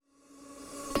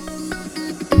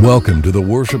Welcome to the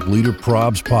Worship Leader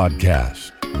Probs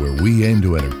podcast, where we aim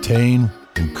to entertain,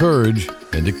 encourage,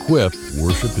 and equip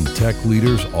worship and tech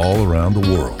leaders all around the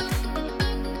world.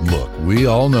 Look, we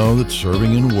all know that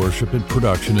serving in worship and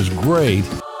production is great,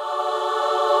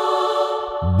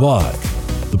 but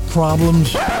the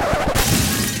problems,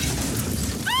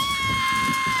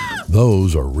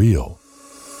 those are real.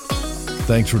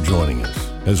 Thanks for joining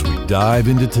us as we dive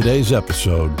into today's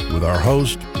episode with our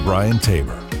host, Brian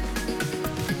Tabor.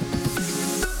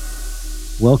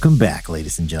 Welcome back,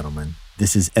 ladies and gentlemen.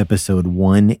 This is episode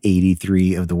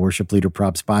 183 of the Worship Leader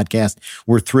Probs podcast.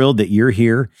 We're thrilled that you're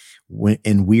here,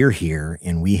 and we're here,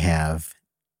 and we have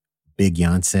Big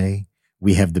Yancey.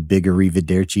 We have the big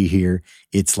Arrivederci here.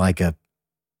 It's like a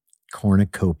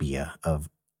cornucopia of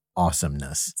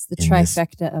awesomeness. It's the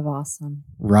trifecta of awesome.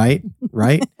 Right?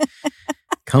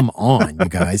 Come on, you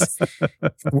guys.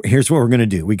 Here's what we're going to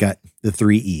do. We got the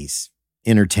 3 E's.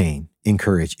 Entertain,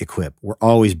 encourage, equip. We're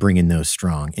always bringing those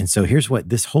strong. And so here's what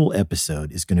this whole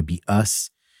episode is going to be: us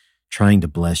trying to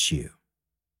bless you.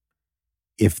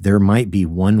 If there might be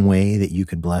one way that you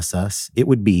could bless us, it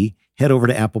would be head over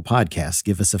to Apple Podcasts,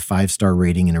 give us a 5-star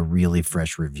rating and a really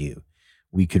fresh review.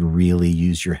 We could really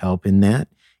use your help in that,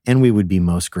 and we would be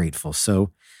most grateful.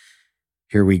 So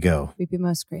here we go. We'd be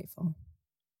most grateful.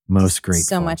 Most grateful.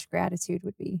 So much gratitude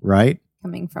would be right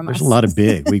coming from There's us. a lot of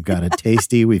big. We've got a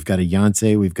Tasty, we've got a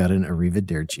Yancey, we've got an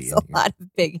Arrivederci. There's a lot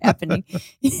of big happening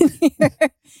in here.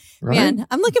 Right? Man,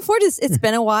 I'm looking forward to this. It's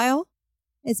been a while.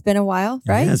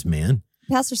 Right? Yes, man.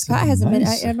 Pastor Scott hasn't been.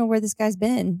 Nice. I don't know where this guy's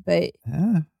been, but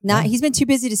he's been too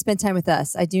busy to spend time with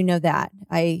us. I do know that.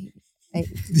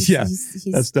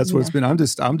 That's what it's been. I'm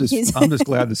just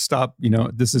glad to stop. You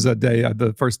know, this is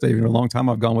the first day in a long time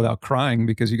I've gone without crying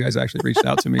because you guys actually reached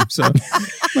out to me. So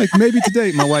like maybe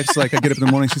today, my wife's like, I get up in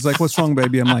the morning, she's like, "What's wrong,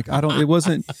 baby?" I'm like, it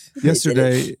wasn't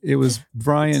yesterday. It was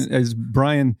Brian. As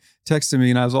Brian texted me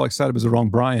and I was all excited, it was the wrong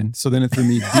Brian. So then it threw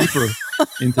me deeper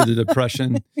into the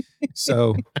depression.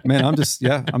 So man, I'm just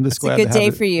glad. It's a good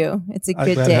day for you. It's a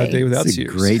good day. To have a day without It's a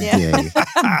tears. great day.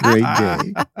 Great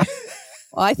day.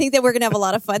 Well, I think that we're going to have a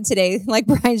lot of fun today. Like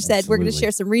Brian said, We're going to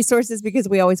share some resources because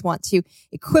we always want to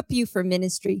equip you for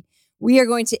ministry. We are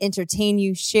going to entertain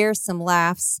you, share some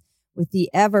laughs with the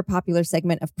ever popular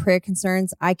segment of prayer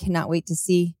concerns. I cannot wait to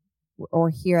see or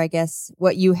hear, I guess,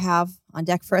 what you have on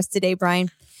deck for us today, Brian.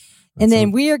 And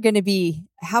then we are going to be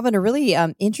having a really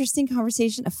interesting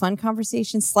conversation, a fun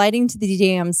conversation, sliding to the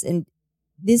DMs. And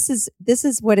this is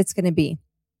what it's going to be.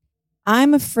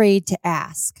 I'm afraid to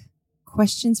ask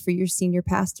questions for your senior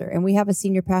pastor, and we have a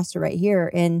senior pastor right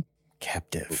here. And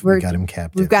captive, we got him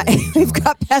captive. We've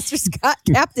got Pastor Scott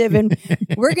captive, and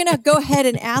we're gonna go ahead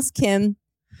and ask him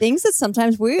things that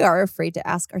sometimes we are afraid to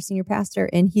ask our senior pastor,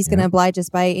 and he's gonna oblige us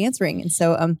by answering. And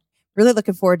so, really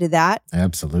looking forward to that.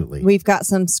 Absolutely, we've got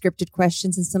some scripted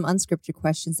questions and some unscripted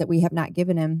questions that we have not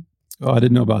given him. Oh, I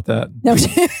didn't know about that. No.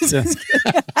 Yeah.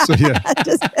 So yeah,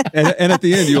 and at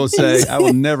the end you'll say, "I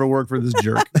will never work for this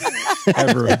jerk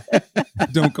ever.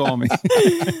 Don't call me."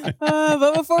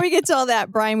 But before we get to all that,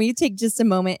 Brian, will you take just a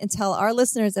moment and tell our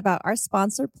listeners about our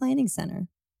sponsor, Planning Center?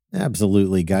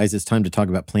 Absolutely, guys. It's time to talk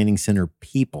about Planning Center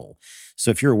people. So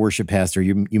if you're a worship pastor,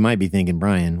 you might be thinking,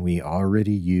 Brian, we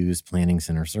already use Planning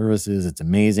Center services. It's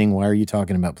amazing. Why are you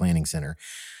talking about Planning Center?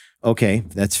 Okay,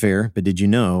 that's fair. But did you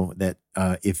know that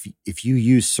if you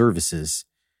use services,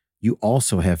 you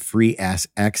also have free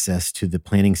access to the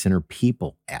Planning Center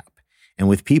People app. And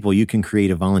with People, you can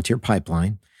create a volunteer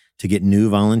pipeline to get new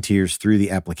volunteers through the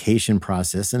application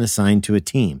process and assign to a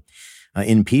team.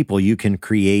 In People, you can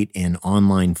create an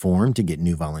online form to get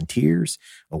new volunteers,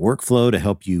 a workflow to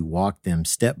help you walk them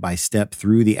step by step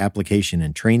through the application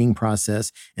and training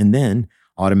process, and then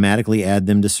automatically add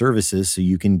them to services so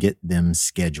you can get them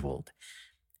scheduled.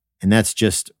 And that's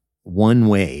just one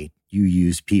way you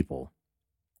use People.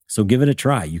 So give it a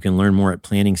try. You can learn more at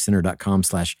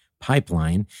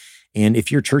planningcenter.com/pipeline. And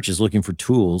if your church is looking for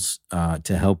tools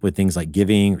to help with things like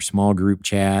giving or small group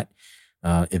chat,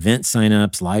 event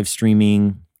signups, live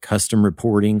streaming, custom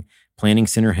reporting, Planning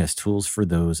Center has tools for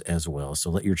those as well.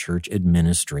 So let your church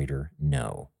administrator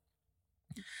know.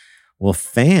 Well,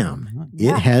 fam,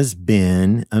 It has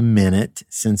been a minute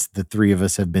since the 3 of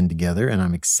us have been together, and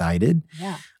I'm excited.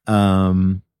 Yeah.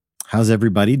 How's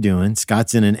everybody doing?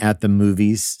 Scott's in an At the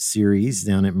Movies series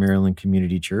down at Maryland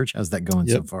Community Church. How's that going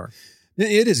so far?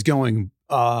 It is going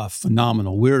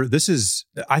phenomenal.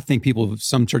 I think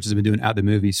some churches have been doing At the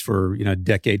Movies for, a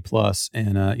decade plus.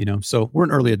 And, so we're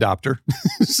an early adopter.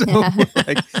 So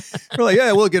we're like,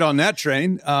 yeah, we'll get on that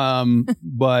train.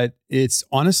 But it's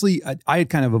honestly, I had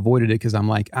kind of avoided it because I'm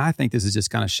like, I think this is just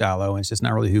kind of shallow and it's just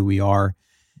not really who we are.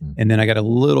 And then I got a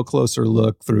little closer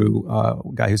look through a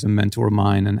guy who's a mentor of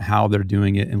mine and how they're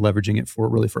doing it and leveraging it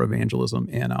for evangelism.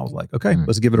 And I was like, okay,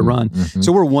 let's give it a run.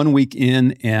 So we're 1 week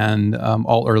in, and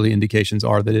all early indications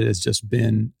are that it has just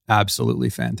been absolutely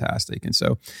fantastic. And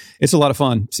so it's a lot of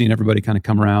fun seeing everybody kind of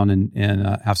come around and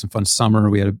have some fun. Summer,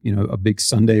 we had a big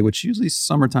Sunday, which usually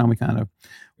summertime we kind of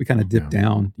dip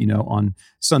down, on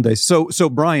Sundays. So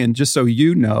Brian, just so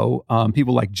you know,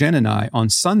 people like Jen and I on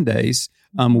Sundays,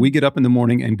 we get up in the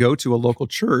morning and go to a local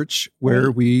church where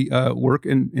we work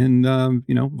and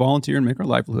volunteer and make our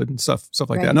livelihood and stuff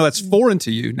like that. I know that's foreign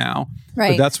to you now,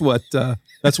 right? But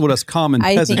that's what us common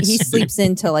peasants. I think he sleeps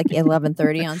until like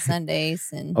 11:30 on Sundays.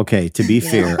 And okay, to be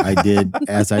fair, I did,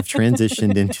 as I've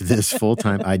transitioned into this full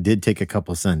time, I did take a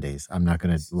couple Sundays. I'm not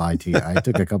going to lie to you. I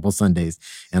took a couple Sundays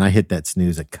and I hit that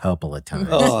snooze a couple of times.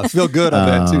 Oh, it felt good.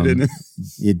 I bet too, didn't it?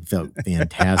 It felt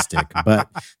fantastic. But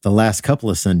the last couple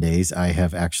of Sundays, I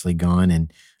have actually gone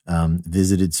and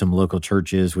visited some local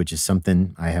churches, which is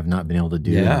something I have not been able to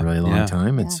do in a really long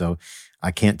time. And so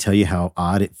I can't tell you how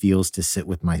odd it feels to sit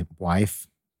with my wife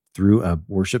through a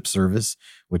worship service,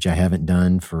 which I haven't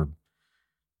done for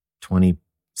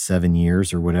 27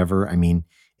 years or whatever. I mean,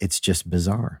 it's just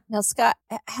bizarre. Now, Scott,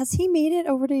 has he made it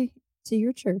over to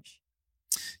your church?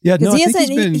 Yeah, no, he hasn't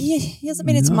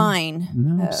made it to mine.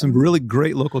 No, some really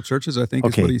great local churches, I think,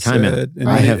 is what he said.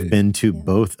 I have been to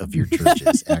both of your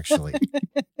churches, actually.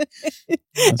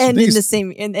 And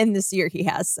in this year he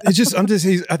has. So. It's just,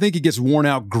 I think he gets worn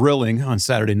out grilling on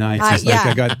Saturday nights. It's like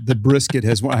I got the brisket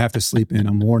I have to sleep in.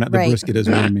 I'm worn out. The brisket has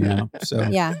worn me out. So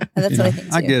yeah, that's what I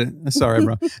think too. I get it. Sorry,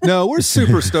 bro. No, we're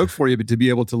super stoked for you, but to be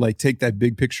able to like take that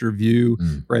big picture view,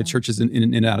 right? Churches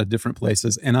in and out of different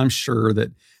places, and I'm sure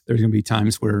that there's going to be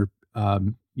times where people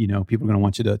are going to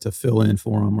want you to fill in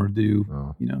for them or do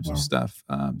some stuff.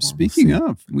 Speaking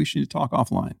of, we should talk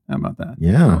offline. How about that?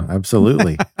 Yeah,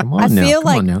 absolutely. Come on now. I feel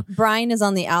like Brian is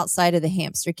on the outside of the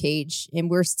hamster cage, and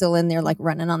we're still in there, like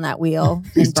running on that wheel.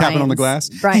 He's tapping on the glass.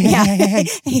 Brian, hey.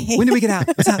 When do we get out?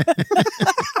 What's up?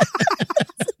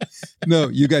 No,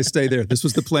 you guys stay there. This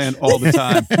was the plan all the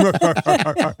time.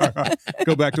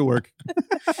 Go back to work.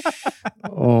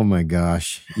 Oh my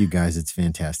gosh, you guys, it's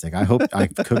fantastic. I hope I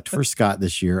cooked for Scott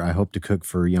this year. I hope to cook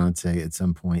for Yancey at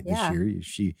some point this year. If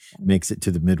she makes it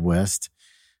to the Midwest.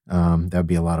 That would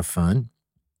be a lot of fun.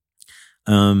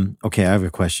 Okay, I have a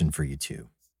question for you two.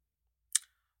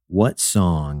 What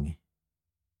song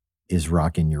is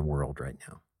rocking your world right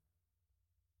now?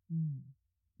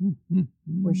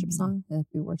 Worship song? That'd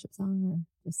be a worship song, or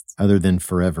just other than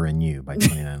 "Forever and You" by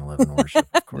 2911 Worship,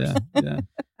 of course. Yeah.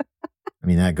 I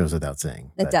mean, that goes without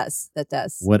saying. That does.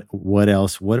 What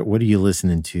else? What are you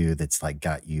listening to that's like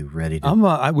got you ready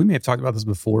to? We may have talked about this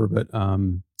before, but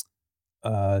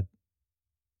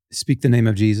 "Speak the Name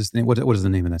of Jesus." What is the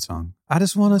name of that song? I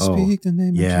just want to speak the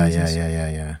name of Jesus.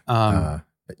 Yeah.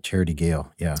 Charity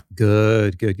Gale. Yeah.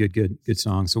 Good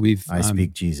song. So I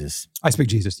Speak Jesus. I Speak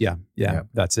Jesus. Yeah. Yep.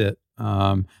 That's it.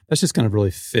 That's just kind of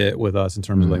really fit with us in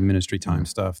terms of like ministry time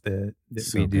stuff that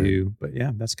we do. But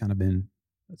yeah, that's kind of been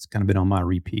on my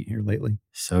repeat here lately.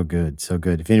 So good.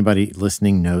 If anybody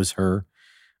listening knows her,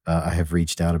 I have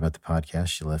reached out about the podcast.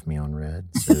 She left me on red.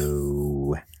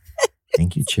 So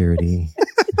thank you, Charity.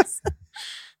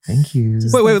 Thank you.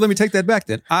 Wait, let me take that back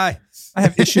then. I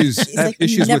have issues. I have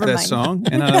issues with that song,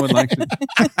 and I would like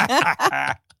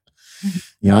to.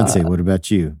 Yancey, what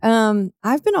about you?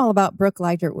 I've been all about Brooke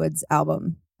Ligertwood's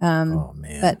album. Oh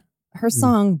man! But her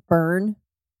song "Burn,"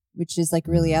 which is like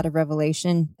really out of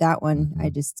Revelation, that one I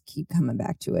just keep coming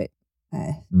back to it.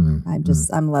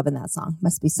 I'm loving that song.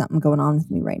 Must be something going on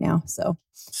with me right now. So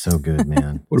good,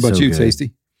 man. What about you,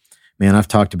 Tasty? Man, I've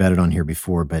talked about it on here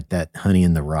before, but that Honey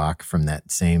in the Rock from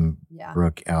that same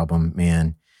Brooke album,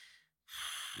 man,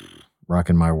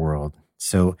 rocking my world.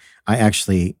 So I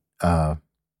actually,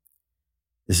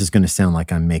 this is going to sound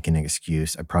like I'm making an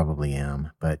excuse. I probably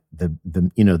am, but the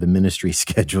ministry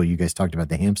schedule, you guys talked about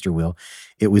the hamster wheel.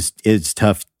 It's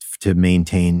tough to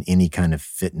maintain any kind of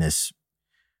fitness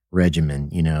regimen.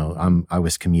 I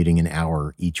was commuting an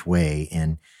hour each way,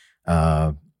 and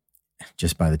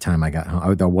just by the time I got home,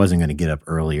 I wasn't going to get up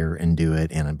earlier and do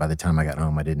it. And by the time I got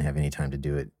home, I didn't have any time to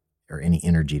do it or any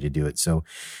energy to do it. So,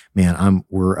 man,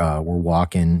 we're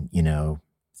walking,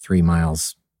 3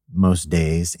 miles most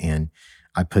days, and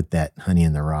I put that Honey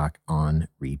in the Rock on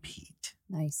repeat.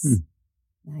 Nice.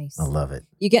 Nice. I love it.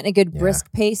 You getting a good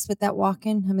brisk pace with that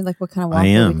walking? I mean, like what kind of walk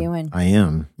are we doing? I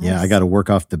am. Nice. Yeah, I got to work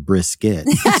off the brisket.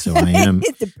 So I am.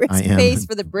 The brisk pace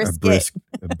for the brisket.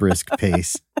 A brisk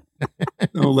pace.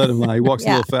 Don't let him lie. He walks a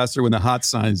little faster when the hot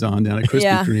sign's on down at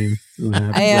Krispy Kreme. We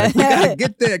gotta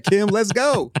get there, Kim. Let's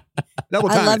go. Double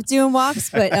I time. love doing walks,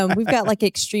 but we've got like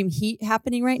extreme heat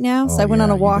happening right now. So Oh, I went on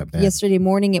yeah, a you walk got bad. yesterday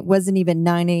morning. It wasn't even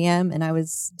 9 a.m. and I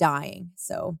was dying.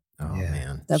 So Oh Yeah.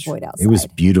 man, avoid outside. it was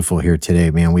beautiful here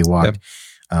today, man. We walked.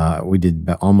 We did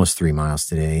about almost 3 miles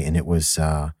today, and it was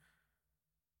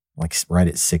like right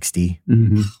at 60.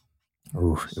 Mhm.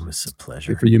 Oh, it was a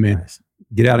pleasure. Good for you, man. guys.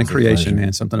 Get out in It was a creation, pleasure.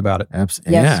 man. Something about it. Yes.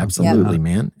 Yeah, Yep. absolutely,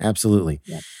 man. Absolutely.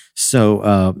 Yep.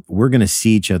 So we're going to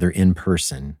see each other in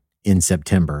person in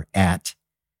September at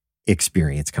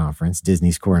Experience Conference,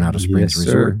 Disney's Coronado Springs Yes,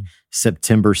 Resort, sir.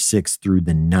 September 6th through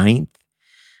the 9th.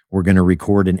 We're going to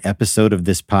record an episode of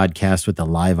this podcast with a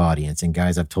live audience. And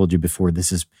guys, I've told you before,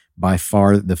 this is by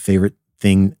far the favorite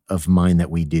thing of mine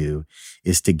that we do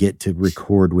is to get to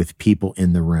record with people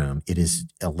in the room. It is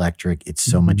electric. It's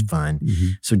so much fun. Mhm.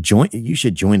 So you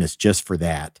should join us just for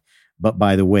that. But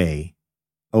by the way,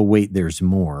 oh wait, there's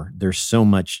more. There's so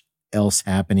much else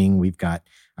happening. We've got,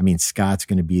 Scott's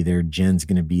going to be there. Jen's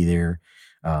going to be there.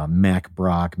 Mac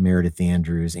Brock, Meredith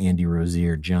Andrews, Andy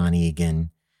Rozier, John Egan,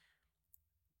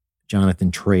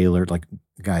 Jonathan Traylor. Like,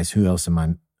 guys, who else am I?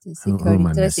 Did I see who Cody? am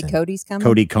I Did I see missing? Cody's coming?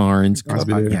 Cody Carnes. I'll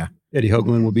be there. Yeah. Eddie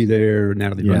Hoagland will be there.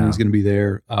 Natalie Yeah. Running's going to be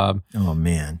there. Oh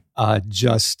man.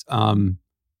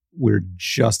 We're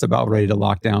just about ready to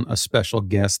lock down a special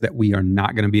guest that we are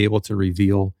not going to be able to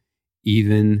reveal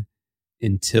even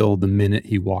until the minute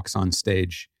he walks on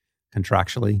stage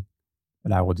contractually.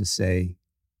 But I will just say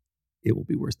it will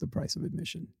be worth the price of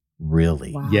admission.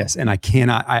 Really? Wow. Yes. And I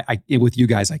cannot, with you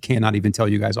guys, I cannot even tell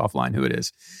you guys offline who it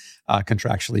is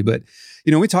contractually. But,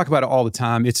 we talk about it all the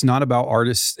time. It's not about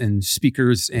artists and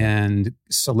speakers and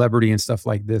celebrity and stuff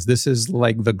like this. This is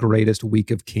like the greatest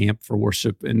week of camp for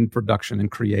worship and production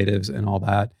and creatives and all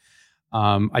that.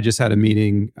 I just had a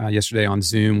meeting yesterday on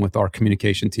Zoom with our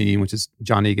communication team, which is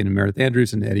John Egan and Meredith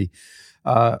Andrews and Eddie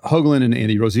Hoagland and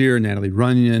Andy Rozier and Natalie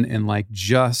Runyon, and like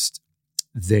just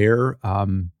their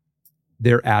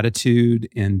attitude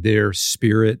and their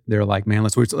spirit. They're like, man,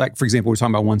 for example, we're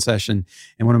talking about one session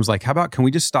and one of them was like, how about, can we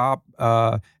just stop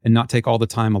and not take all the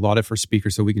time allotted for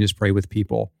speakers so we can just pray with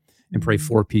people and pray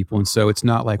for people. And so it's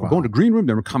not like we're going to green room,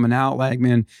 then we're coming out like,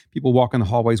 man, people walk in the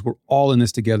hallways. We're all in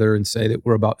this together and say that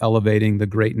we're about elevating the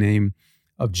great name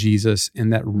of Jesus.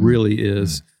 And that really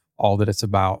is all that it's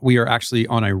about. We are actually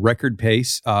on a record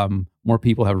pace. More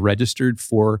people have registered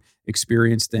for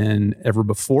Experience than ever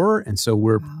before. And so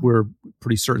we're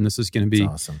pretty certain this is going to be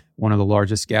That's awesome. one of the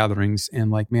largest gatherings.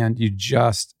 And like, man,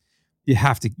 you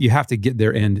have to get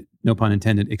there and, no pun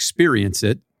intended, experience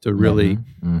it to really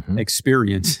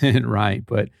experience it, right?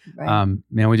 But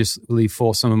man, we just leave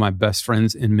full some of my best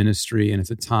friends in ministry, and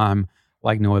it's a time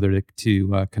like no other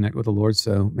to connect with the Lord.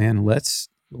 So man, let's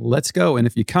go. And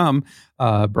if you come,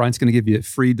 Brian's going to give you a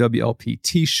free WLP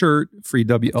t-shirt, free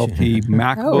WLP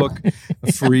MacBook,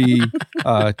 a free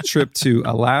trip to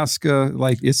Alaska.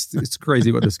 Like it's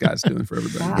crazy what this guy's doing for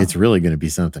everybody. Wow. It's really going to be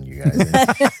something, you guys.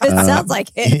 It sounds like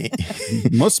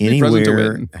it. Most big presents are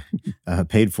Anywhere waiting.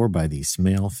 paid for by the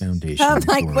Smale Foundation. I'm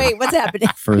like, for wait, what's happening?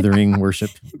 furthering worship.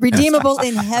 Redeemable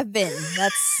in heaven.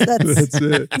 That's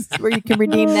it. where you can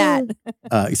redeem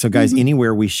that. So guys,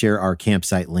 anywhere we share our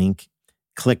campsite link,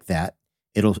 click that.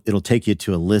 It'll take you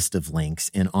to a list of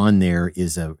links, and on there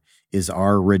is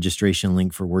our registration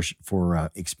link for worship for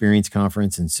Experience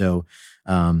Conference. And so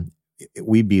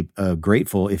we'd be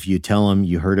grateful if you tell them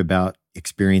you heard about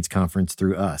Experience Conference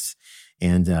through us.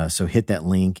 And so hit that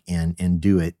link and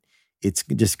do it. It's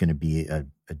just going to be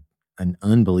an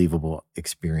unbelievable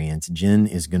experience. Jen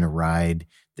is going to ride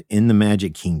in the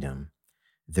Magic Kingdom.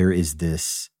 There is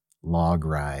this log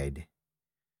ride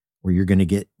where you're going to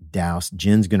get doused.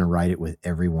 Jen's going to ride it with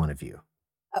every one of you.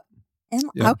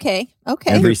 Yeah. Okay.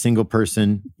 Every single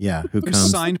person, who There's comes a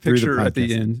signed through the picture at the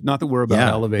podcast. end. Not that we're about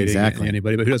Yeah, elevating exactly.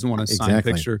 anybody, but who doesn't want a signed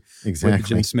Exactly. picture with Exactly.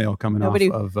 Jen Smale coming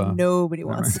Nobody off of...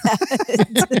 wants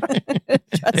that.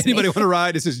 Trust Anybody me. want to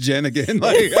ride? This is Jen again.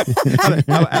 Like,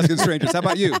 asking strangers. How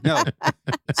about you? No,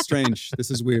 it's strange. This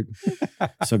is weird.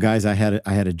 So guys, I had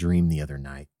a dream the other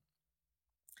night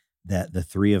that the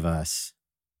three of us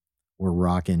were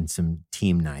rocking some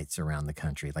team nights around the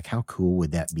country. Like, how cool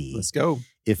would that be Let's go.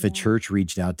 if a church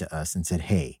reached out to us and said,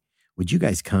 hey, would you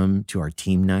guys come to our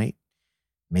team night?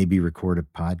 Maybe record a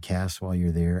podcast while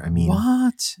you're there.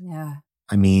 What? Yeah.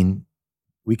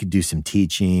 We could do some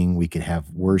teaching. We could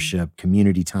have worship,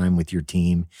 community time with your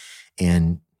team,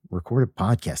 and record a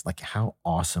podcast. Like, how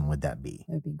awesome would that be?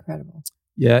 That would be incredible.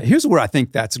 Yeah, here's where I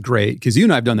think that's great, because you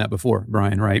and I have done that before,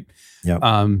 Brian, right? Yep.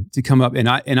 To come up, and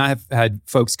I have had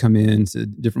folks come in to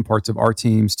different parts of our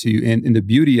teams and the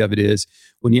beauty of it is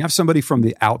when you have somebody from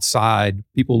the outside,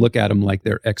 people look at them like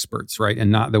they're experts, right?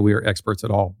 And not that we are experts at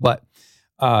all, but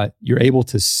you're able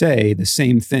to say the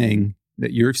same thing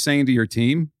that you're saying to your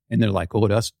team, and they're like, "Oh,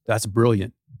 that's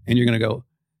brilliant," and you're going to go,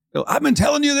 "I've been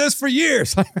telling you this for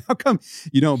years. How come?"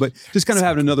 But just kind of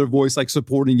having another voice like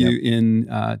supporting you in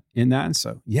that. And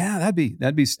so, yeah,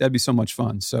 that'd be so much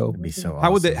fun. So, That'd be so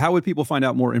awesome. How would people find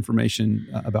out more information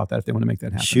about that if they want to make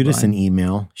that happen? Shoot us an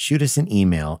email,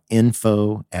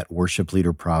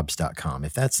 info@worshipleaderprobs.com.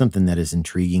 If that's something that is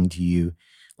intriguing to you,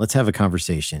 let's have a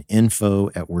conversation.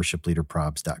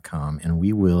 info@worshipleaderprobs.com, and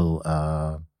we will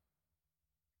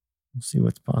we'll see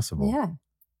what's possible. Yeah.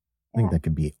 I think that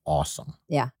could be awesome.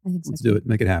 Yeah, I think so. Let's do it.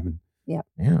 Make it happen. Yep.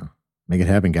 Yeah. Make it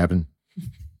happen, Captain.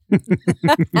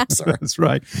 Sorry. That's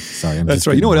right. Sorry. That's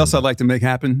right. You know what else I'd like to make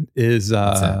happen is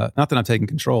not that I'm taking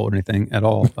control or anything at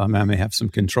all. I may have some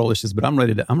control issues, but I'm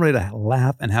ready to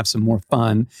laugh and have some more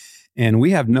fun. And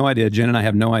we have no idea, Jen and I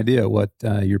have no idea what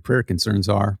your prayer concerns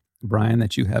are, Brian,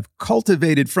 that you have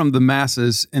cultivated from the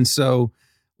masses. And so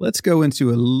let's go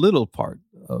into a little part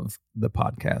of the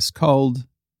podcast called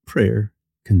Prayer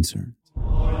Concerns.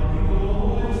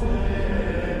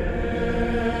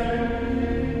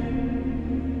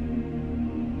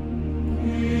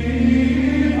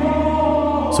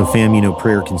 So fam,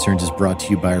 Prayer Concerns is brought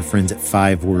to you by our friends at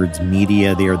 5 Words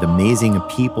Media. They are the amazing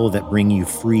people that bring you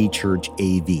free church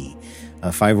AV.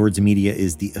 5 Words Media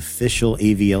is the official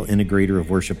AVL integrator of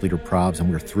Worship Leader Probs, and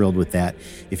we're thrilled with that.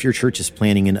 If your church is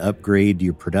planning an upgrade to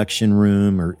your production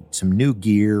room or some new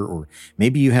gear, or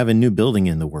maybe you have a new building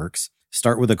in the works,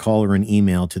 start with a call or an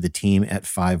email to the team at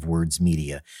 5 Words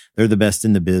Media. They're the best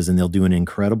in the biz, and they'll do an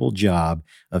incredible job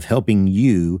of helping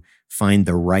you find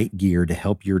the right gear to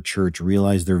help your church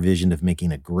realize their vision of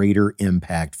making a greater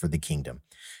impact for the kingdom.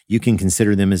 You can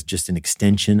consider them as just an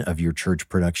extension of your church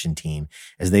production team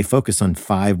as they focus on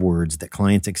 5 words that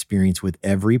clients experience with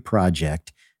every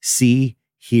project: see,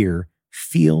 hear,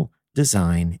 feel,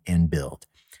 design, and build.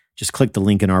 Just click the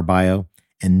link in our bio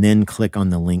and then click on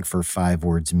the link for 5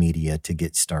 Words Media to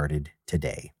get started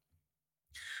today.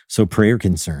 So, prayer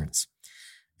concerns.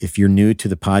 If you're new to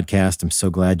the podcast, I'm so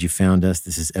glad you found us.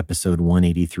 This is episode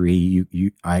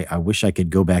 183. I wish I could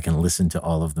go back and listen to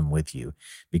all of them with you,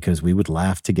 because we would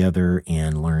laugh together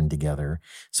and learn together.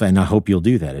 So, and I hope you'll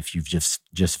do that if you've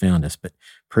just found us. But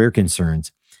prayer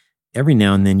concerns, every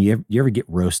now and then, you ever get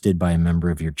roasted by a member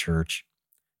of your church?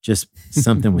 Just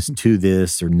something was to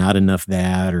this or not enough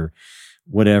that or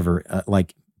whatever.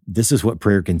 This is what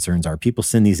prayer concerns are. People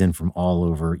send these in from all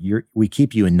over. We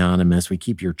keep you anonymous. We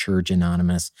keep your church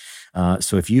anonymous.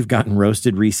 So if you've gotten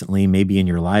roasted recently, maybe in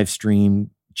your live stream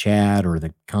chat or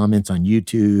the comments on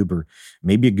YouTube or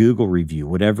maybe a Google review,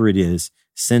 whatever it is,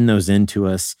 send those in to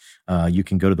us. You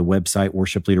can go to the website,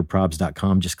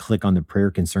 worshipleaderprobs.com. Just click on the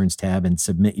prayer concerns tab and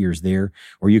submit yours there.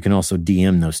 Or you can also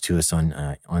DM those to us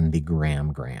on the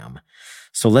Gram.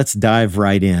 So let's dive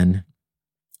right in.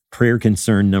 Prayer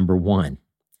concern number 1.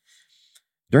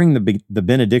 During the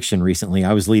benediction recently,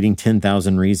 I was leading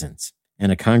 10,000 Reasons,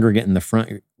 and a congregant in the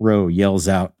front row yells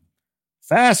out,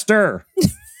 "Faster!"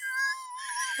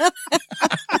 I'm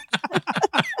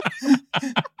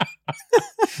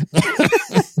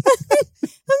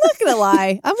not going to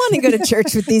lie. I want to go to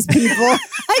church with these people.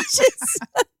 I just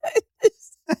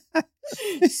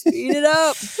speed it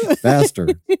up. Faster.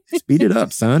 Speed it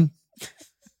up, son.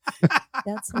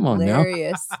 That's Come on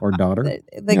hilarious. now. Or daughter.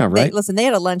 Right? Listen, they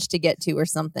had a lunch to get to or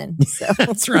something. So.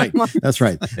 That's right. That's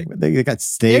right. They got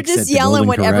steaks. They're just at the yelling Golden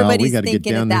what Corral. everybody's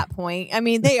thinking at that point. I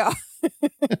mean, they are.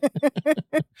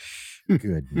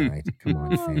 Good night. Come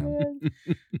on, fam.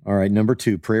 All right. Number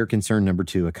 2, prayer concern number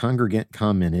 2. A congregant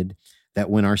commented that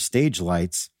when our stage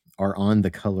lights are on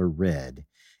the color red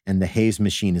and the haze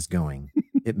machine is going,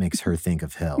 it makes her think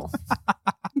of hell.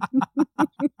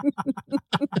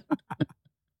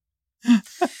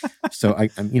 So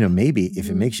maybe if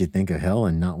it makes you think of hell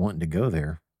and not wanting to go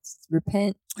there,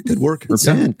 repent. Good work.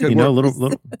 Repent. Good a work.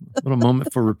 little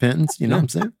moment for repentance. You know what I'm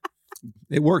saying?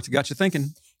 It worked. It got you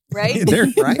thinking. Right? There,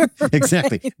 right?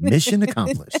 Exactly. Mission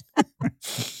accomplished.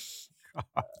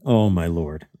 Oh my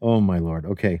Lord.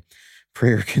 Okay.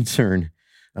 Prayer concern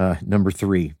number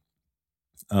 3.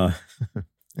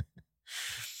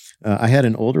 I had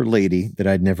an older lady that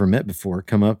I'd never met before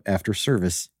come up after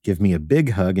service, give me a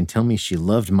big hug, and tell me she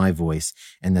loved my voice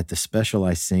and that the special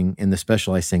I sing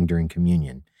during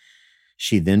communion.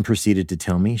 She then proceeded to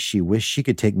tell me she wished she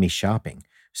could take me shopping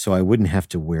so I wouldn't have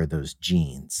to wear those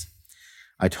jeans.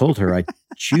 I told her I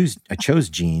chose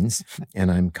jeans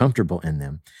and I'm comfortable in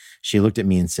them. She looked at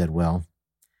me and said, "Well,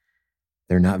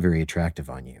 they're not very attractive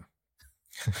on you."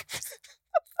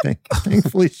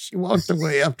 Thankfully, she walked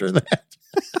away after that.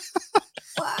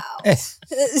 Wow.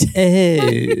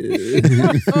 Hey.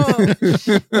 Oh,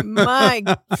 my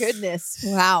goodness.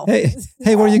 Wow. Hey,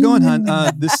 where are you going, hon?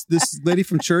 This lady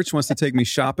from church wants to take me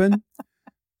shopping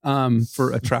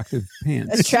for attractive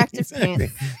pants. Attractive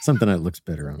pants. Something that looks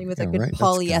better on With yeah, a good right? That's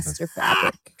polyester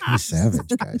fabric. Kind of savage,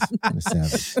 guys. Kind of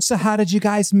savage. So how did you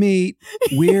guys meet?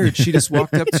 Weird. She just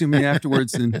walked up to me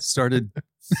afterwards and started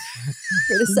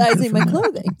Criticizing my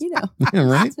clothing, Yeah,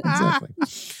 right? Exactly.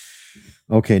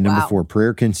 Okay, number 4,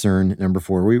 prayer concern. Number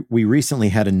 4, we recently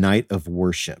had a night of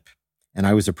worship, and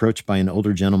I was approached by an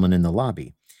older gentleman in the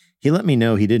lobby. He let me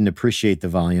know he didn't appreciate the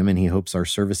volume, and he hopes our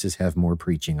services have more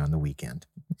preaching on the weekend.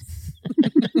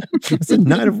 It was a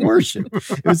night of worship.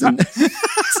 It's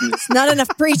not enough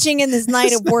preaching in this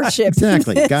night of worship.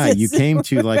 Exactly. Guy, you came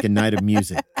to like a night of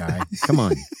music, guy. Come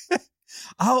on.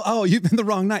 Oh, you've been the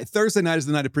wrong night. Thursday night is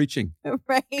the night of preaching.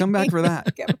 Right. Come back for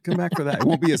that. Come back for that. It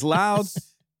won't be as loud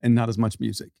and not as much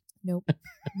music. Nope.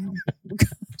 No.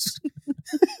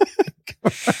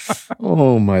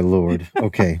 Oh, my Lord.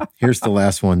 Okay, here's the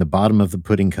last one. The bottom of the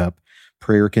pudding cup,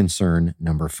 prayer concern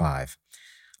number 5.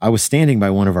 I was standing by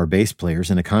one of our bass players,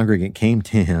 and a congregant came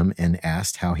to him and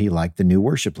asked how he liked the new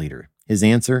worship leader. His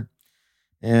answer,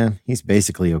 he's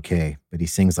basically okay, but he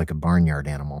sings like a barnyard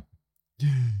animal.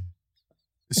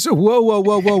 So,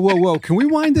 whoa. Can we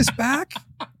wind this back?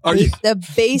 Are you the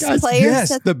bass player?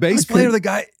 Yes, the bass player, the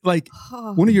guy, like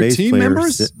one of your bass team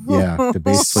members? The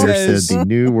bass player said the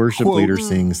new worship leader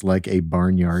sings like a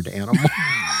barnyard animal.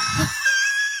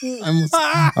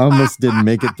 I almost didn't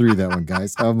make it through that one,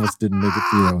 guys. I almost didn't make it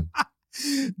through that one.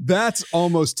 That's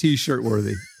almost t-shirt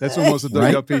worthy. That's almost a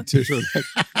WP t-shirt. Like,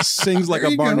 sings like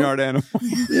a barnyard animal.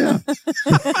 Yeah.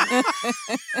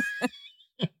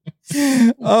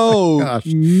 Oh, gosh.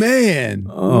 Man.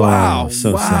 Oh, wow.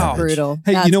 So wow. savage. Brutal.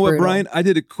 Hey, That's you know what, brutal. Brian? I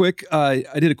did a quick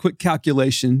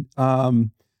calculation.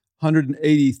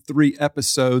 183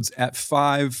 episodes at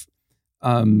 5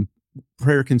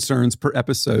 prayer concerns per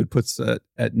episode puts at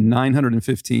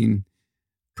 915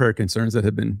 prayer concerns that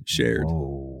have been shared.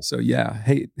 Whoa. So yeah,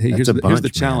 hey, here's a the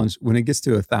bunch, challenge. When it gets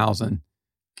to 1,000,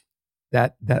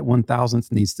 that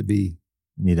 1,000th needs to be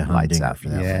Need a lights humdinger out for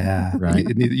that. Yeah, one. Right.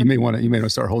 You may want to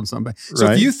start holding somebody. So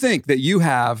Right. if you think that you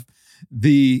have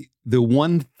the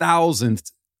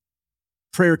 1,000th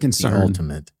prayer The concern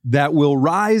ultimate. that will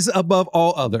rise above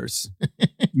all others,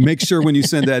 make sure when you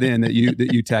send that in that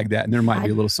you tag that, and there might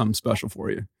be a little something special for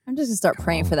you. I'm just going to start Come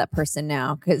praying on. for that person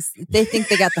now because they think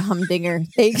they got the humdinger.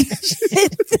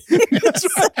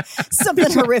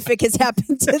 Something horrific has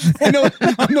happened to them.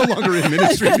 I'm no longer in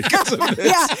ministry because of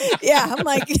this. Yeah. I'm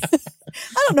like, I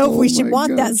don't know if we should my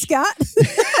want that, gosh. Scott.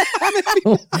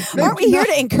 Aren't we here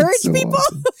to encourage So people?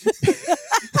 awesome.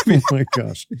 Oh my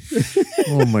gosh.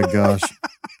 Oh my gosh.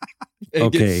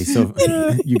 Okay, so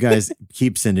you guys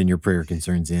keep sending your prayer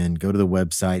concerns in. Go to the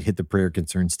website, hit the prayer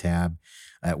concerns tab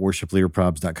at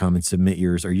worshipleaderprobs.com and submit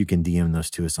yours, or you can DM those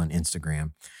to us on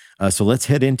Instagram. So let's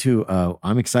head into,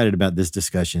 I'm excited about this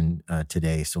discussion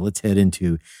today. So let's head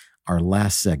into our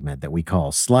last segment that we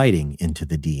call Sliding into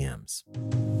the DMs.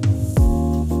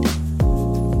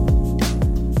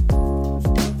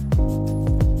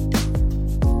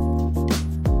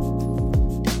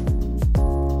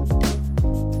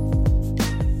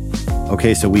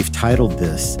 Okay, so we've titled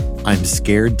this, I'm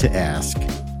Scared to Ask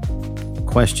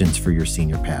Questions for Your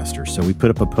Senior Pastor. So we put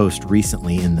up a post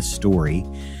recently in the story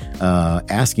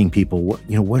asking people,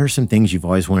 what are some things you've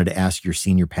always wanted to ask your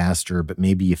senior pastor, but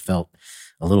maybe you felt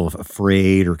a little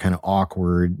afraid or kind of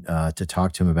awkward to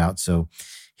talk to him about. So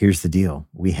here's the deal.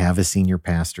 We have a senior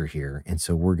pastor here, and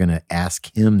so we're going to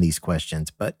ask him these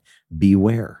questions, but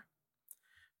beware,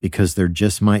 because there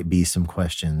just might be some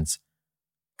questions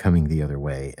coming the other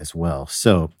way as well.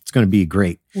 So it's going to be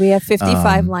great. We have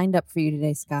 55 lined up for you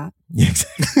today, Scott. Yeah,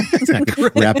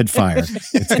 exactly. Rapid fire.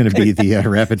 It's going to be the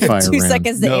rapid fire 2 round.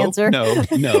 seconds to answer. No,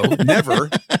 never.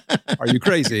 Are you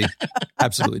crazy?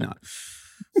 Absolutely not.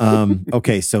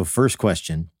 Okay, so first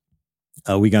question.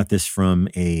 We got this from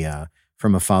a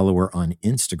follower on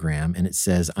Instagram, and it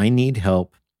says, I need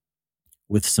help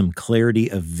with some clarity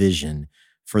of vision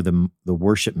for the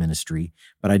worship ministry,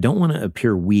 but I don't want to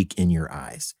appear weak in your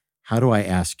eyes. How do I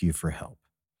ask you for help?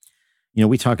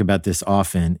 We talk about this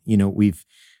often.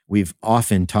 We've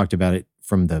often talked about it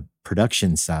from the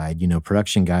production side.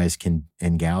 Production guys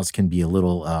and gals can be a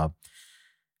little,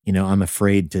 I'm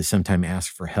afraid to sometimes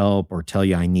ask for help or tell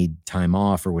you I need time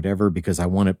off or whatever, because I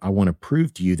want to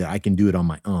prove to you that I can do it on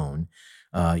my own.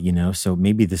 So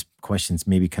maybe this question's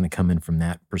maybe kind of coming from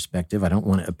that perspective. I don't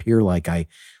want to appear like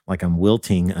I'm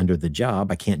wilting under the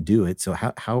job. I can't do it. So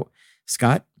how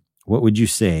Scott, what would you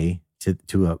say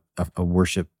to a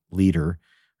worship leader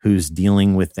who's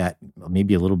dealing with that,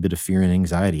 maybe a little bit of fear and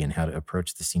anxiety and how to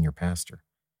approach the senior pastor?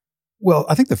 Well,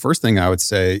 I think the first thing I would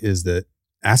say is that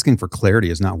asking for clarity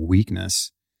is not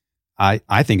weakness.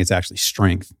 I think it's actually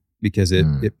strength, because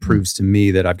it proves to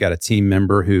me that I've got a team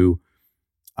member who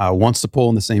wants to pull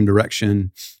in the same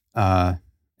direction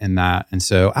and that. And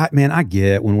so, I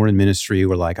get when we're in ministry,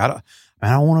 we're like, I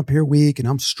don't want to appear weak and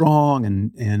I'm strong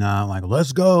and like,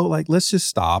 let's go, like, let's just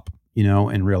stop,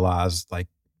 and realize like,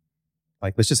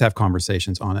 let's just have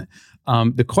conversations on it.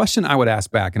 The question I would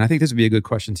ask back, and I think this would be a good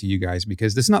question to you guys,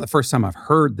 because this is not the first time I've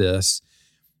heard this.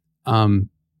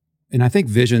 And I think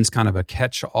vision's kind of a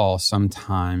catch-all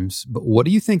sometimes, but what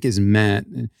do you think is meant?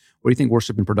 What do you think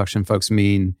worship and production folks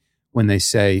mean when they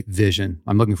say vision?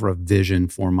 I'm looking for a vision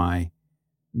for my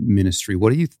ministry.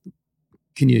 What do you,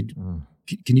 can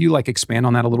you like expand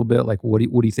on that a little bit? Like, what do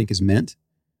you think is meant?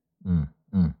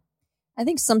 I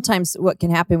think sometimes what can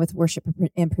happen with worship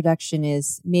and production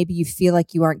is maybe you feel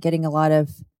like you aren't getting a lot of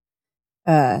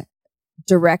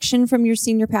direction from your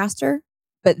senior pastor,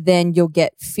 but then you'll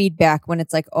get feedback when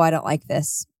it's like, oh, I don't like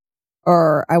this,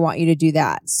 or I want you to do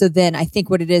that. So then I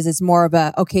think what it is more of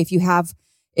a, okay, if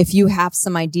you have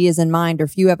some ideas in mind, or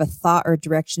if you have a thought or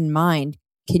direction in mind,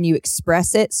 can you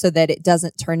express it so that it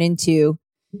doesn't turn into,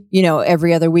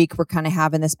 every other week we're kind of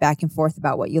having this back and forth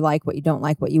about what you like, what you don't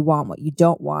like, what you want, what you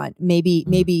don't want.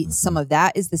 Maybe some of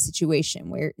that is the situation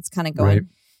where it's kind of going, right.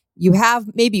 You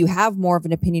have more of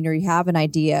an opinion, or you have an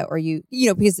idea, or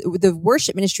because the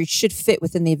worship ministry should fit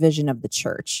within the vision of the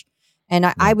church. And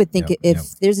I would think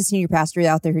if there's a senior pastor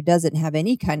out there who doesn't have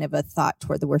any kind of a thought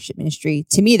toward the worship ministry,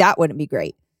 to me, that wouldn't be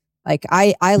great. Like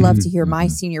I love to hear my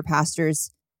senior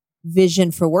pastor's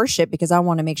vision for worship, because I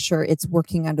want to make sure it's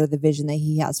working under the vision that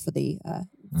he has for the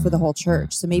whole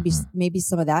church. So maybe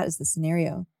some of that is the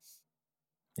scenario.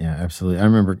 Yeah, absolutely. I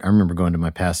remember going to my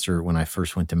pastor when I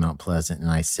first went to Mount Pleasant, and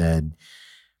I said,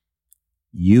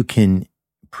 you can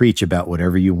preach about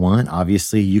whatever you want.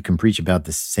 Obviously, you can preach about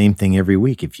the same thing every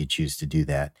week if you choose to do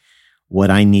that.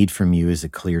 What I need from you is a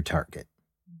clear target.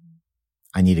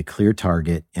 I need a clear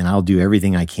target, and I'll do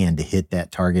everything I can to hit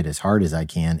that target as hard as I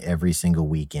can every single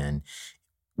weekend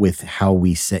with how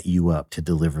we set you up to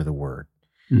deliver the word.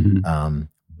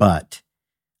 But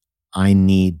I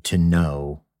need to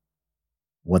know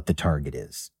what the target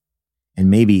is. And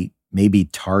maybe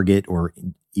target, or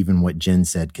even what Jen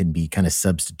said, can be kind of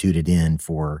substituted in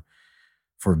for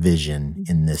vision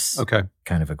in this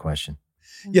kind of a question.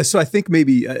 Yeah, so I think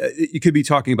maybe you could be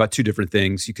talking about two different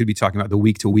things. You could be talking about the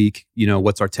week to week,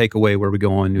 what's our takeaway, where are we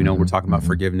going? We're talking about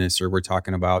forgiveness, or we're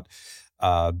talking about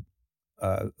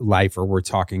life, or we're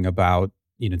talking about,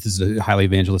 this is a highly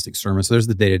evangelistic sermon. So there's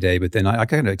the day-to-day, but then I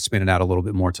kind of expand it out a little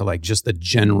bit more to like just the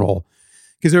general,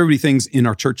 because everybody thinks in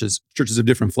our churches of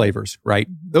different flavors, right?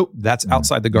 Oh, that's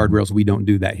outside the guardrails. We don't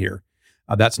do that here.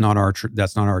 That's not our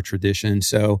tradition.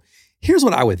 So here's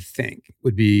what I would think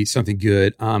would be something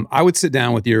good. I would sit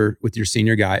down with your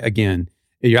senior guy. Again,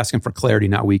 you're asking for clarity,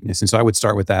 not weakness. And so I would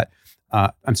start with that.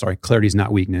 Clarity is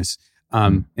not weakness.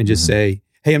 And just say,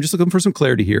 hey, I'm just looking for some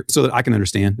clarity here so that I can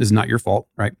understand. This is not your fault,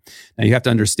 right? Now you have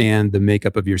to understand the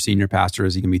makeup of your senior pastor.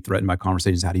 Is he going to be threatened by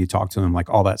conversations? How do you talk to him? Like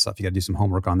all that stuff. You got to do some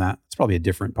homework on that. It's probably a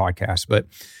different podcast, but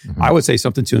I would say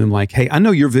something to him like, hey, I know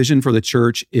your vision for the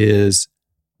church is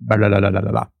blah, blah, blah, blah,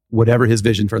 blah, blah, whatever his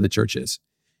vision for the church is.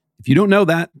 If you don't know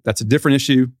that, that's a different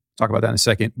issue. Talk about that in a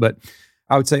second. But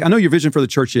I would say, I know your vision for the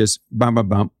church is bum, bum,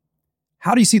 bum.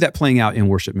 How do you see that playing out in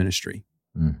worship ministry?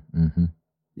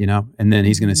 And then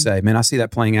he's going to say, man, I see that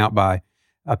playing out by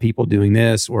people doing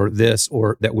this, or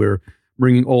that we're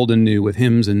bringing old and new with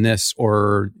hymns and this,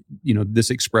 or, this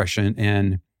expression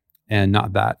and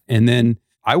not that. And then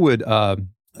I would,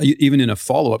 even in a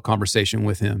follow-up conversation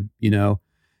with him,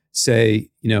 say,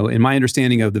 in my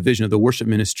understanding of the vision of the worship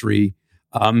ministry,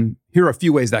 here are a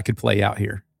few ways that could play out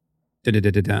here.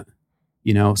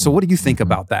 So what do you think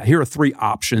about that? Here are 3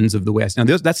 options of the way I see.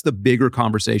 Now, that's the bigger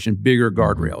conversation, bigger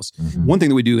guardrails. One thing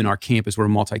that we do in our campus, we're a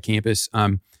multi-campus,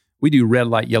 we do red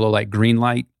light, yellow light, green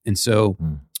light. And so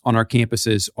on our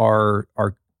campuses,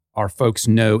 our folks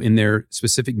know in their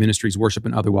specific ministries, worship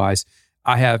and otherwise,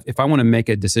 if I want to make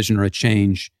a decision or a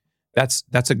change, that's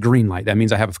a green light. That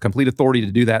means I have complete authority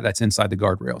to do that. That's inside the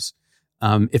guardrails.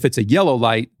 If it's a yellow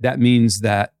light, that means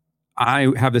that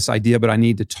I have this idea, but I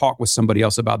need to talk with somebody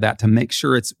else about that to make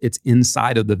sure it's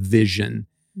inside of the vision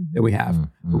that we have.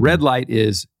 Red light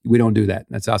is, we don't do that.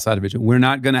 That's outside of vision. We're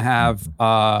not going to have,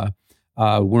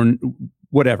 we're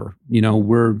whatever,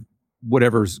 we're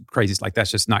whatever's crazy. It's like, that's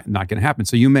just not going to happen.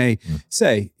 So you may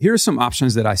say, here are some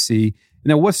options that I see.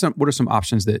 Now, what are some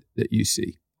options that you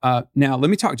see? Now, let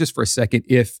me talk just for a second,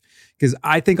 because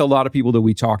I think a lot of people that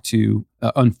we talk to,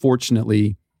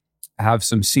 unfortunately, have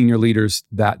some senior leaders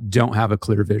that don't have a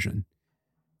clear vision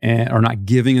and are not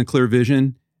giving a clear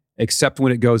vision, except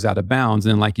when it goes out of bounds.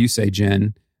 And like you say,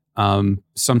 Jen,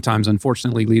 sometimes,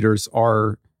 unfortunately, leaders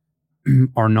are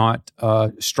not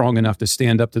strong enough to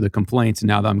stand up to the complaints. And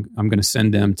now that I'm going to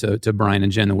send them to Brian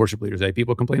and Jen, the worship leaders. Hey,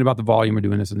 people complain about the volume or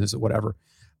doing this and this or whatever.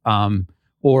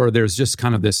 Or there's just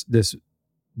kind of this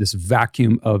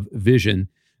vacuum of vision.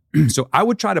 So I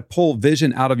would try to pull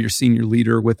vision out of your senior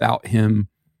leader without him.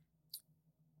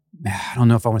 I don't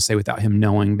know if I want to say without him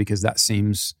knowing, because that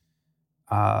seems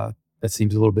a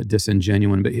little bit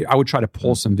disingenuous. But I would try to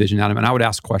pull some vision out of him, and I would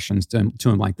ask questions to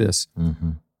him like this.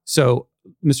 Mm-hmm. So,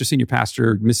 Mr. Senior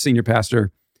Pastor, Miss Senior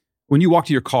Pastor, when you walk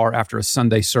to your car after a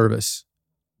Sunday service,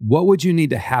 what would you need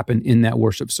to happen in that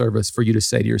worship service for you to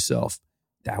say to yourself,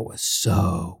 "That was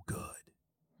so good"?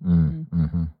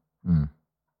 Mm-hmm. Mm.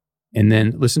 And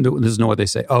then listen to what they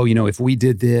say. Oh, if we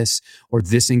did this or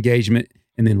this engagement,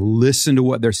 and then listen to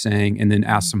what they're saying, and then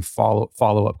ask some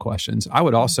follow-up questions. I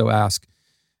would also ask,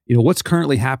 what's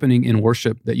currently happening in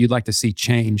worship that you'd like to see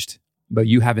changed, but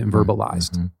you haven't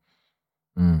verbalized?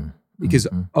 Mm-hmm. Mm-hmm. Because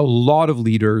a lot of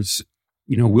leaders,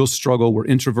 we'll struggle. We're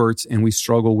introverts, and we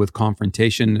struggle with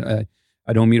confrontation.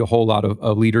 I don't meet a whole lot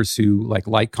of leaders who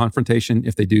like confrontation.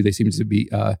 If they do, they seem to be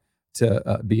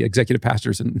executive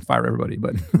pastors and fire everybody.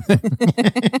 But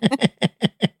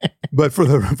but for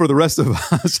the rest of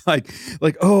us,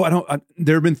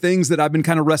 there have been things that I've been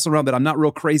kind of wrestling around that I'm not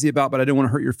real crazy about, but I don't want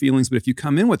to hurt your feelings. But if you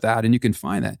come in with that and you can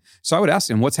find that, so I would ask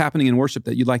them, what's happening in worship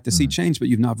that you'd like to see change, but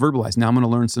you've not verbalized? Now I'm going to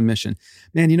learn submission.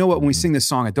 Man, you know what? When we sing this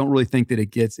song, I don't really think that it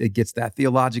gets that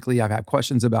theologically. I've had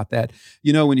questions about that.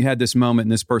 When you had this moment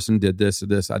and this person did this or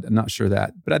this, I'm not sure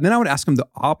that. But then I would ask them the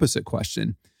opposite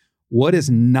question. What is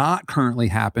not currently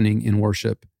happening in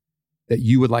worship that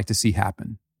you would like to see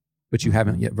happen, but you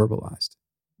haven't yet verbalized?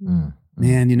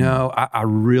 Man, I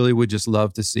really would just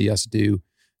love to see us do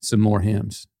some more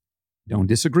hymns. Don't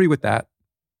disagree with that.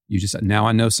 Now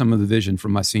I know some of the vision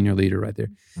from my senior leader right there.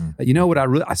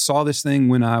 I saw this thing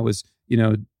when I was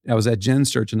at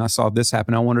Jen's church, and I saw this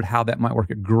happen. I wondered how that might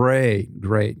work. Great.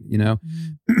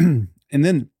 And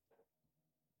then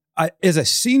as a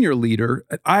senior leader,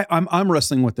 I'm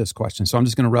wrestling with this question, so I'm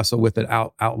just going to wrestle with it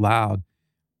out loud.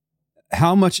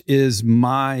 How much of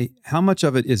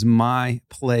it is my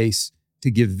place to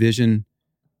give vision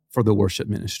for the worship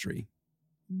ministry?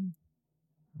 And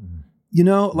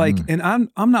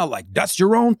I'm not like, that's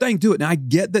your own thing, do it. And I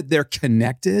get that they're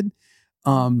connected,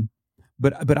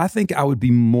 but I think I would be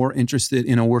more interested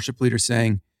in a worship leader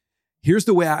saying, here's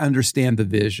the way I understand the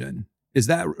vision. Is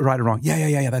that right or wrong?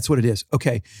 Yeah, that's what it is.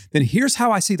 Okay, then here's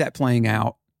how I see that playing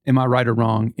out. Am I right or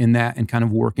wrong in that? And kind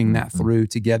of working that through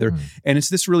together. And it's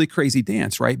this really crazy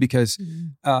dance, right? Because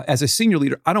as a senior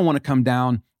leader, I don't want to come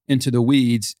down into the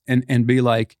weeds and be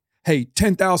like, hey,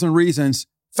 10,000 reasons,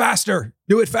 faster,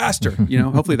 do it faster.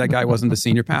 Hopefully that guy wasn't the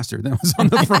senior pastor that was on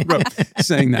the front row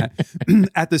saying that.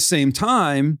 At the same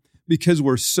time, because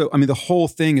the whole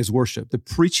thing is worship. The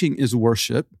preaching is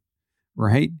worship.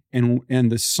 Right.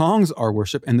 And the songs are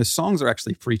worship, and the songs are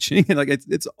actually preaching. And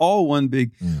it's all one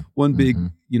big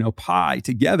pie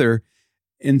together.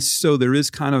 And so there is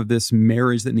kind of this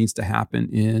marriage that needs to happen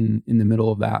in the middle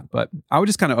of that. But I would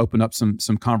just kind of open up some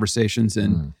conversations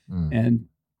and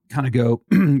kind of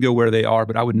go where they are.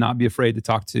 But I would not be afraid to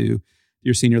talk to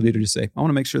your senior leader to say, I want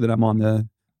to make sure that I'm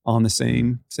on the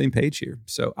same page here.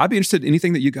 So I'd be interested in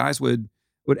anything that you guys would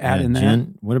add in that.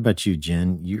 Jen, what about you,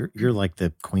 Jen? You're like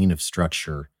the queen of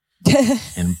structure.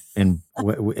 and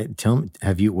tell me,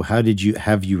 have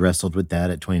you wrestled with that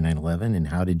at 2911, and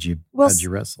how did you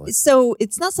wrestle it? So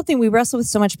it's not something we wrestle with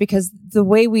so much, because the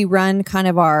way we run kind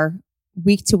of our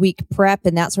week to week prep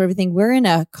and that sort of thing, we're in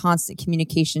a constant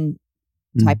communication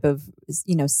type of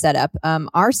setup.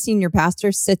 Our senior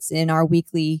pastor sits in our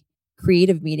weekly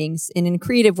creative meetings, and in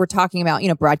creative we're talking about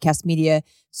broadcast media,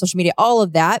 social media, all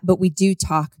of that, but we do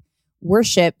talk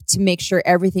worship to make sure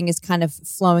everything is kind of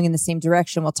flowing in the same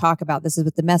direction. We'll talk about, this is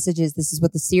what the message is, this is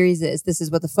what the series is, this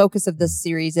is what the focus of this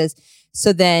series is.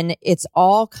 So then it's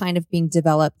all kind of being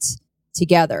developed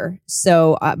together.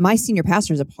 So my senior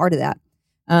pastor is a part of that.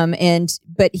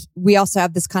 But we also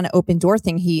have this kind of open door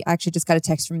thing. He actually just got a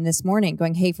text from this morning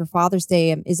going, hey, for Father's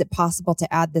Day, is it possible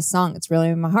to add this song? It's really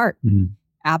in my heart. Mm-hmm.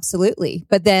 Absolutely.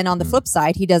 But then on the flip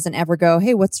side, he doesn't ever go,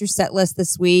 hey, what's your set list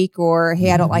this week? Or,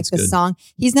 hey, I don't like this song.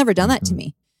 He's never done that to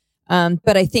me.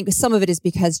 But I think some of it is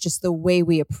because just the way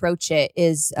we approach it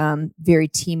is very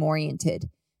team oriented.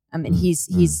 And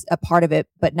he's a part of it,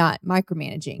 but not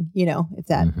micromanaging, if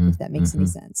that makes any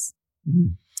sense.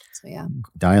 Mm-hmm. So yeah,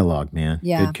 dialogue, man.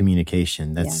 Yeah. Good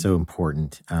communication. That's so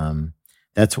important.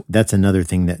 That's another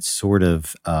thing that sort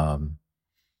of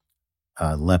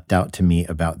leapt out to me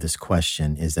about this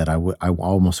question is that I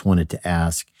almost wanted to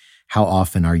ask, how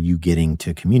often are you getting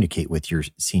to communicate with your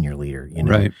senior leader? You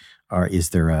know, Right. Or is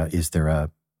there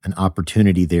an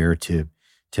opportunity there to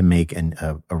make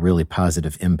a really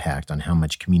positive impact on how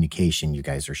much communication you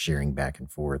guys are sharing back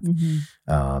and forth,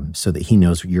 so that he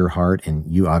knows your heart, and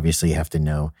you obviously have to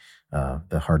know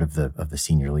the heart of the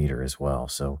senior leader as well.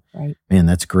 So, man,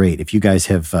 that's great. If you guys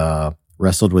have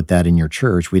wrestled with that in your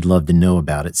church, we'd love to know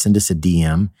about it. Send us a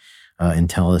DM and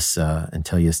tell us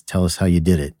how you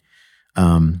did it.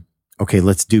 Okay,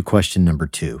 let's do question number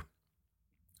 2.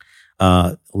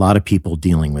 A lot of people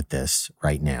dealing with this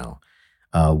right now.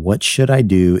 What should I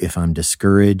do if I'm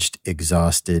discouraged,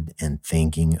 exhausted, and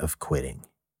thinking of quitting?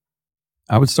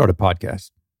 I would start a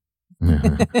podcast.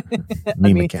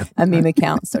 Meme account. A meme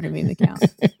account. Start a meme account.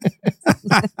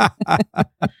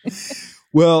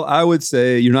 Well, I would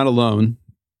say you're not alone,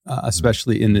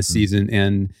 especially in this season.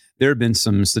 And there have been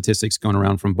some statistics going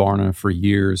around from Barna for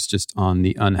years just on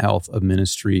the unhealth of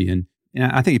ministry. And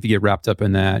I think if you get wrapped up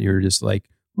in that, you're just like,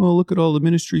 oh, look at all the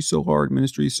ministry so hard.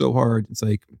 Ministry is so hard. It's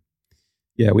like,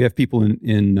 yeah, we have people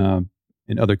in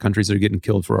other countries that are getting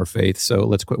killed for our faith. So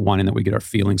let's quit whining that we get our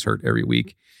feelings hurt every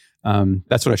week.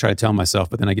 That's what I try to tell myself,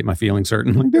 but then I get my feelings hurt.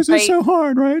 And I'm like, this is so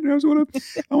hard, right? I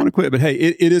want to quit. But hey,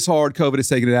 it is hard. COVID has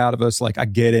taken it out of us. Like, I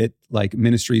get it. Like,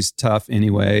 ministry's tough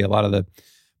anyway. A lot of the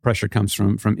pressure comes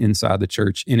from inside the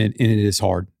church, and it is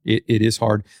hard. It is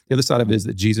hard. The other side of it is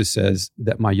that Jesus says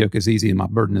that my yoke is easy and my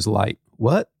burden is light.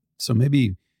 What? So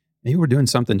maybe we're doing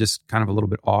something just kind of a little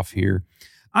bit off here.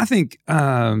 I think,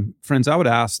 friends, I would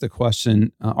ask the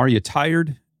question, are you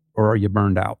tired or are you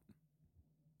burned out?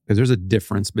 Because there's a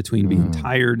difference between being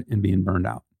tired and being burned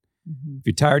out. If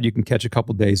you're tired, you can catch a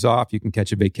couple days off. You can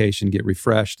catch a vacation, get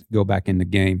refreshed, go back in the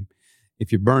game.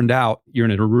 If you're burned out, you're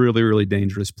in a really, really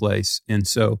dangerous place. And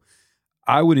so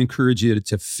I would encourage you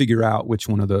to figure out which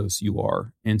one of those you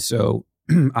are. And so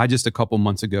I just a couple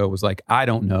months ago was like, I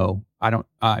don't know.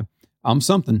 I'm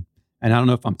something. And I don't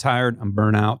know if I'm tired, I'm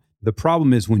burnt out. The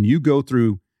problem is when you go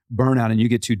through burnout and you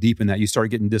get too deep in that, you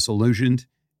start getting disillusioned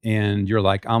and you're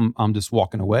like, I'm just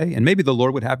walking away. And maybe the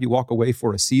Lord would have you walk away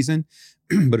for a season.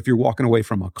 But if you're walking away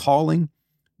from a calling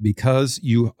because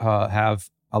you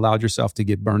have allowed yourself to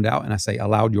get burned out, and I say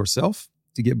allowed yourself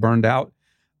to get burned out,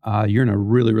 you're in a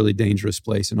really, really dangerous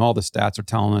place. And all the stats are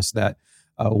telling us that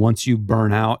once you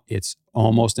burn out, it's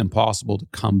almost impossible to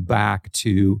come back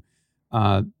to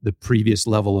the previous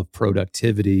level of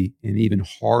productivity, and even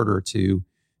harder to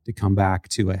come back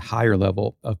to a higher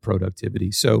level of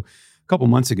productivity. So a couple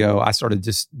months ago, I started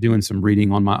just doing some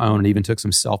reading on my own and even took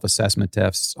some self-assessment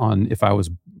tests on if I was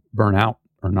burnt out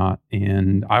or not.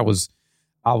 And I was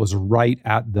right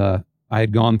at I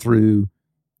had gone through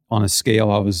on a scale,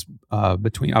 I was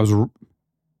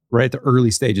right at the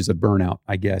early stages of burnout,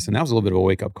 I guess. And that was a little bit of a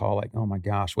wake-up call, like, oh my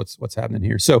gosh, what's happening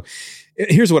here? So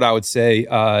here's what I would say.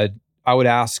 I would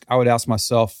ask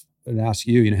myself and ask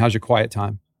you, how's your quiet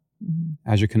time?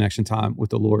 How's your connection time with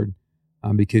the Lord?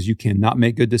 Because you cannot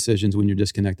make good decisions when you're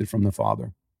disconnected from the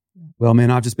Father. Well, man,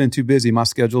 I've just been too busy. My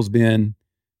schedule's been,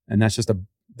 and that's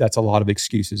a lot of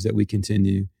excuses that we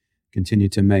continue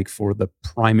to make for the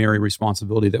primary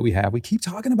responsibility that we have. We keep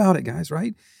talking about it, guys,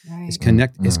 right? It's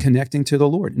connecting to the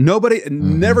Lord.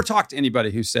 Never talked to anybody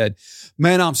who said,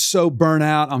 man, I'm so burnt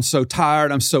out. I'm so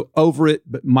tired. I'm so over it.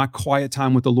 But my quiet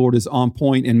time with the Lord is on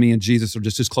point, and me and Jesus are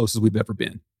just as close as we've ever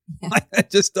been. Yeah. It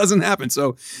just doesn't happen.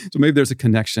 So maybe there's a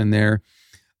connection there.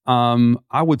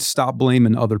 I would stop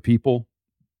blaming other people.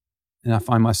 And I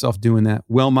find myself doing that.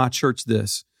 Well, my church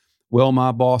this. Well,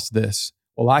 my boss this.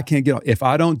 Well, I can't get off. If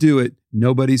I don't do it,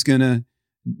 nobody's gonna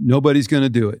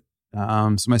do it.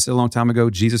 Somebody said a long time ago,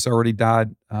 Jesus already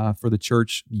died for the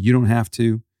church. You don't have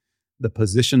to. The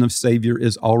position of Savior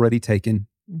is already taken.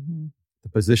 The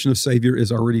position of Savior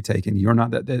is already taken. You're not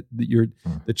that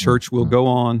the church will go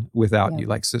on without you.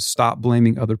 Like, so stop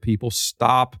blaming other people.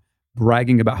 Stop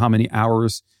bragging about how many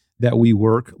hours that we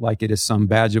work like it is some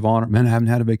badge of honor. Man, I haven't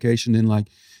had a vacation in like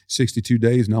 62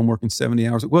 days. Now I'm working 70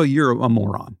 hours. Well, you're a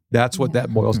moron. That's what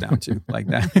that boils down to. Like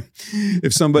that.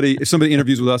 If somebody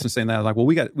interviews with us and saying that, like, well,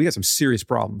 we got some serious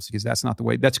problems, because that's not the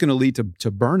way. That's going to lead to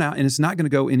burnout, and it's not going to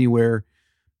go anywhere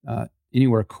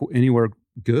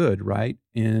good, right?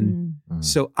 And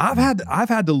so I've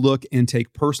had to look and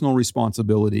take personal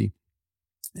responsibility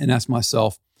and ask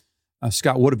myself,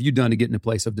 Scott, what have you done to get in a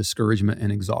place of discouragement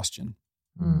and exhaustion?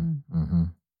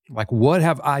 Like, what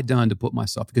have I done to put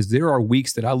myself? Because there are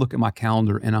weeks that I look at my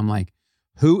calendar and I'm like,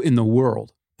 who in the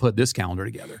world put this calendar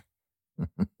together?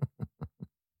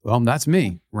 Well, that's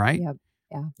me, right? Yep.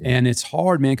 Yeah. And it's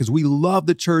hard, man, because we love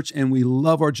the church and we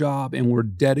love our job and we're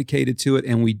dedicated to it,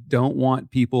 and we don't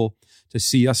want people to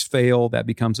see us fail. That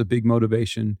becomes a big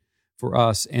motivation for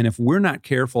us. And if we're not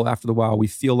careful, after the while, we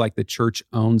feel like the church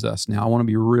owns us. Now, I want to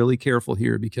be really careful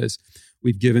here, because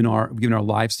we've given our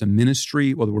lives to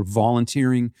ministry, whether we're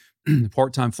volunteering,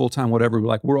 part-time, full-time, whatever.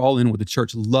 We're all in with the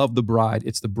church. Love the bride.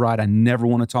 It's the bride. I never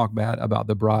want to talk bad about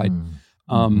the bride.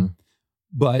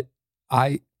 But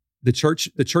the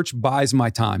church buys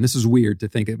my time. This is weird to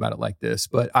think about it like this,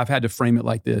 but I've had to frame it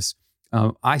like this.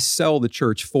 I sell the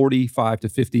church 45 to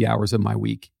 50 hours of my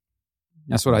week.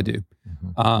 That's what I do.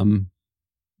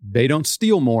 They don't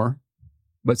steal more,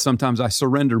 but sometimes I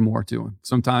surrender more to them.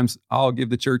 Sometimes I'll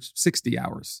give the church 60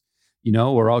 hours,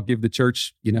 or I'll give the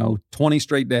church, 20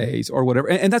 straight days or whatever.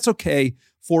 And that's okay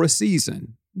for a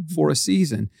season,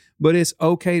 but it's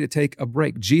okay to take a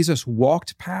break. Jesus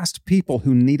walked past people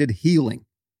who needed healing.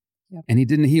 Yep. And he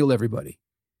didn't heal everybody.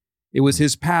 It was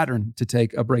his pattern to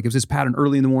take a break. It was his pattern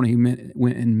early in the morning. He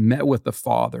went and met with the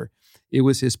Father. It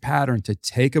was his pattern to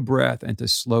take a breath and to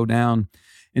slow down.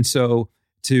 And so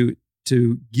to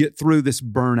get through this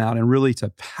burnout and really to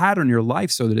pattern your life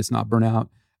so that it's not burnout,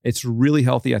 it's really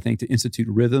healthy, I think, to institute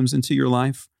rhythms into your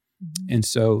life. And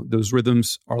so those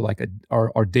rhythms are like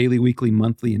our daily, weekly,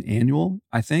 monthly, and annual,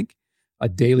 I think. A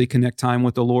daily connect time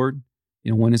with the Lord.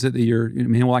 When is it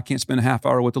that I can't spend a half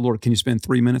hour with the Lord. Can you spend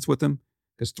 3 minutes with him?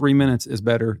 Because 3 minutes is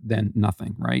better than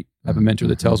nothing, right? I have a mentor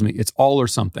that tells me it's all or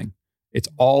something. It's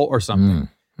all or something.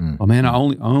 Oh man, I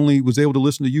only was able to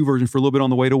listen to YouVersion for a little bit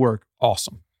on the way to work.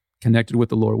 Awesome. Connected with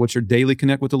the Lord. What's your daily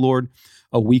connect with the Lord?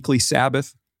 A weekly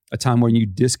Sabbath, a time when you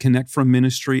disconnect from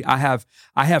ministry. I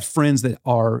have friends that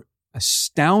are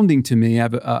astounding to me. I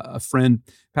have a friend,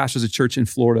 pastors a church in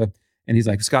Florida, and he's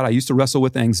like, Scott, I used to wrestle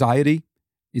with anxiety.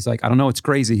 He's like, I don't know, it's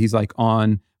crazy. He's like,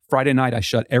 on Friday night, I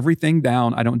shut everything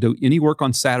down. I don't do any work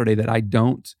on Saturday that I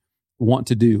don't want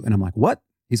to do. And I'm like, what?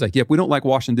 He's like, yep, we don't like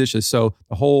washing dishes. So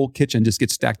the whole kitchen just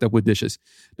gets stacked up with dishes.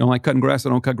 Don't like cutting grass. I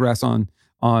don't cut grass on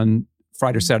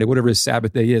Friday or Saturday, whatever his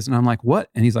Sabbath day is. And I'm like, what?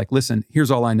 And he's like, listen, here's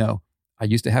all I know. I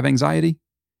used to have anxiety.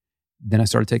 Then I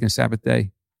started taking a Sabbath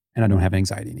day and I don't have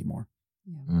anxiety anymore.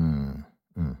 And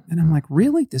I'm like,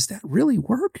 really? Does that really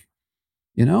work?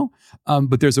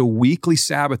 But there's a weekly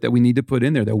Sabbath that we need to put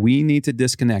in there, that we need to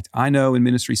disconnect. I know in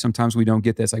ministry, sometimes we don't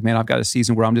get that. It's like, man, I've got a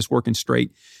season where I'm just working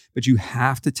straight, but you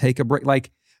have to take a break.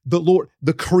 Like the Lord,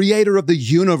 the creator of the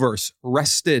universe,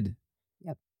 rested.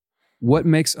 Yep. What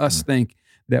makes us think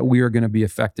that we are going to be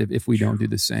effective if we don't do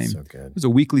the same? So good. There's a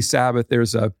weekly Sabbath.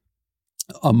 There's a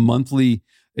monthly,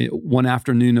 one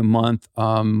afternoon a month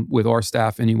with our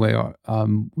staff anyway.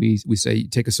 We say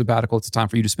take a sabbatical. It's a time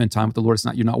for you to spend time with the Lord. It's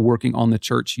not, you're not working on the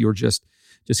church. You're just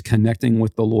connecting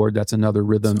with the Lord. That's another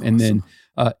rhythm. That's awesome.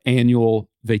 Then annual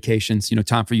vacations,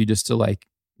 time for you just to like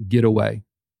get away,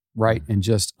 right? And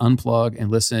just unplug and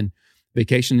listen.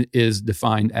 Vacation is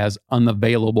defined as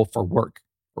unavailable for work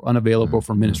or unavailable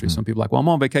for ministry. Some people are like, well, I'm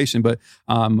on vacation, but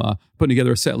I'm putting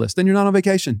together a set list. Then you're not on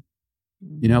vacation.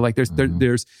 There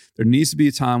needs to be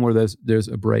a time where there's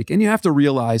a break, and you have to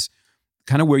realize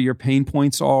kind of where your pain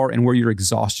points are and where your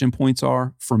exhaustion points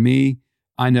are. For me,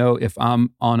 I know if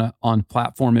I'm on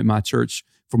platform at my church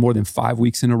for more than 5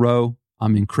 weeks in a row,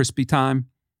 I'm in crispy time.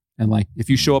 And like, if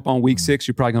you show up on week 6,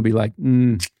 you're probably gonna be like,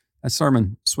 that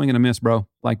sermon, swing and a miss, bro.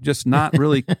 Like, just not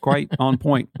really quite on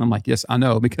point. I'm like, yes, I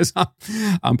know, because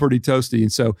I'm pretty toasty.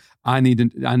 And so I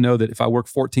know that if I work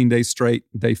 14 days straight,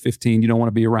 day 15, you don't want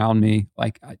to be around me.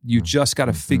 Like, you just got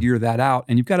to figure that out,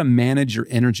 and you've got to manage your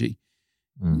energy.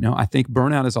 I think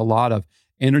burnout is a lot of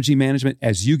energy management.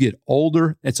 As you get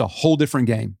older, it's a whole different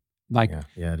game. Like,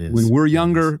 yeah, it is. When we're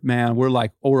younger, man,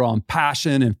 we're on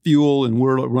passion and fuel, and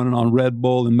we're running on Red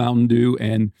Bull and Mountain Dew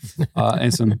and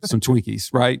some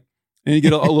Twinkies, right? And you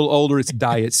get a little older, it's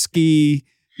diet ski,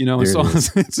 and so on.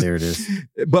 There it is.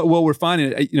 But what we're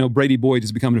finding, Brady Boyd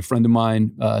is becoming a friend of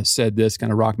mine, said this,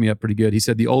 kind of rocked me up pretty good. He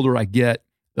said, the older I get,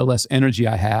 the less energy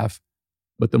I have,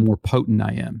 but the more potent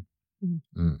I am.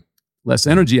 Less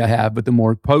energy I have, but the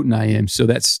more potent I am. So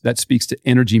that speaks to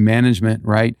energy management,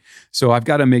 right? So I've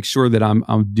got to make sure that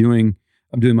I'm doing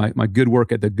my good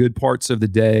work at the good parts of the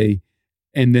day.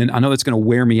 And then I know that's going to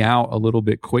wear me out a little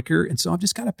bit quicker. And so I've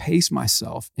just got to pace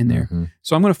myself in there.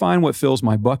 So I'm going to find what fills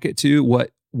my bucket too,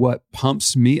 what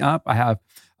pumps me up. I have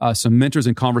some mentors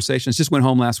and conversations. Just went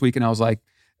home last week and I was like,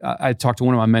 I talked to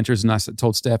one of my mentors and I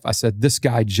told Steph, I said, this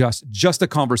guy, just a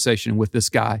conversation with this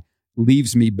guy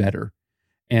leaves me better.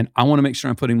 And I want to make sure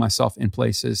I'm putting myself in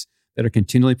places that are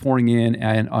continually pouring in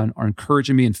and are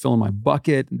encouraging me and filling my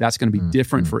bucket. That's going to be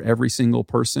different for every single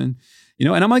person.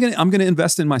 and I'm going to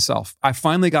invest in myself. I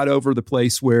finally got over the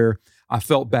place where I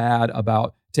felt bad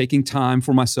about taking time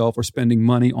for myself or spending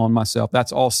money on myself.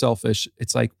 That's all selfish.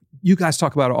 It's like, you guys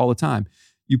talk about it all the time.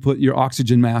 You put your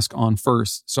oxygen mask on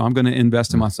first. So I'm going to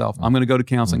invest in myself. I'm going to go to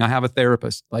counseling. I have a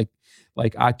therapist. Like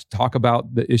I talk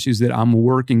about the issues that I'm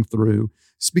working through.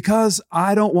 It's because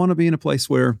I don't want to be in a place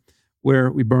where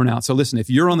we burn out. So listen, if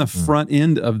you're on the front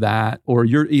end of that, or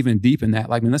you're even deep in that,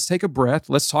 like, man, let's take a breath.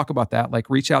 Let's talk about that. Like,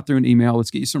 reach out through an email.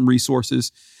 Let's get you some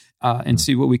resources and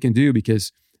see what we can do,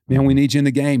 because man, we need you in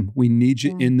the game. We need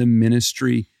you in the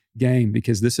ministry game,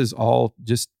 because this is all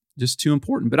just too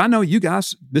important. But I know you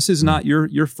guys, this is not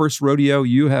your first rodeo.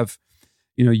 You have,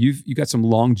 you've got some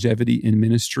longevity in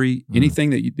ministry.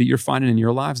 Anything that you're finding in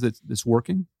your lives that's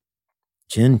working?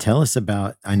 Jen, tell us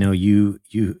about, I know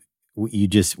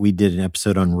we did an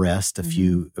episode on rest a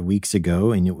few weeks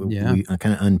ago, and we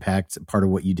kind of unpacked part of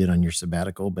what you did on your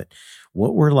sabbatical, but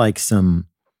what were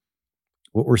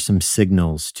some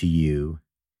signals to you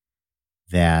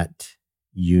that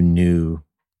you knew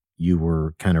you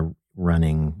were kind of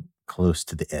running close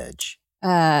to the edge?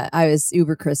 I was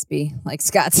uber crispy, like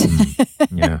Scott said.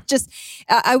 Yeah.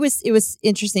 It was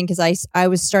interesting because I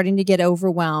was starting to get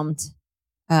overwhelmed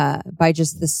by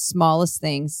just the smallest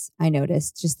things. I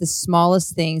noticed just the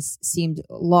smallest things seemed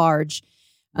large.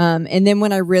 And then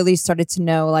when I really started to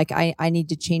know, like, I need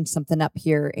to change something up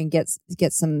here and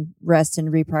get some rest and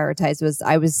reprioritize,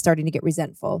 I was starting to get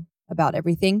resentful about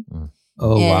everything.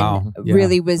 Oh, and wow. Yeah.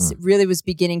 really was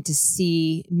beginning to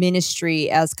see ministry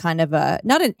as kind of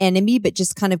not an enemy, but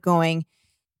just kind of going,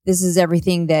 this is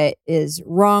everything that is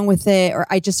wrong with it. Or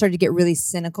I just started to get really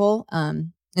cynical.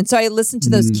 And so I listened to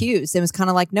those cues and was kind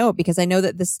of like, no, because I know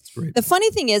that the funny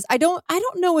thing is, I don't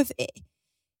know if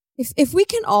we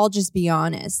can all just be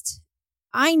honest.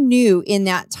 I knew in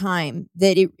that time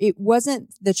that it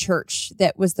wasn't the church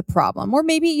that was the problem. Or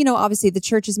maybe, obviously the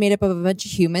church is made up of a bunch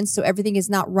of humans, so everything is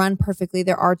not run perfectly.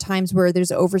 There are times where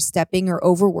there's overstepping or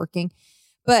overworking.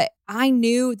 But I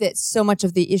knew that so much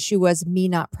of the issue was me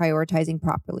not prioritizing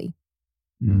properly.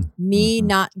 Me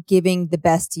not giving the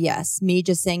best yes. Me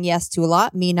just saying yes to a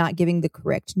lot. Me not giving the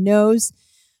correct no's.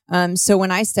 So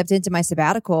when I stepped into my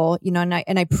sabbatical,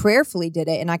 and I prayerfully did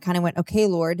it, and I kind of went, okay,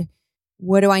 Lord,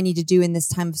 what do I need to do in this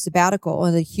time of sabbatical?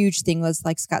 And the huge thing was,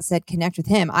 like Scott said, connect with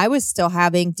him. I was still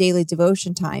having daily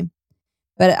devotion time,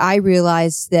 but I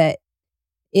realized that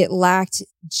it lacked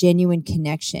genuine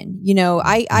connection.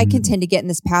 I can tend to get in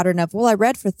this pattern of, well, I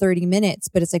read for 30 minutes,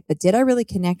 but it's like, but did I really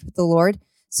connect with the Lord?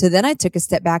 So then I took a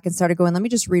step back and started going, let me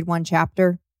just read one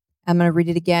chapter. I'm going to read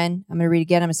it again. I'm going to read it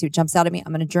again. I'm going to see what jumps out at me.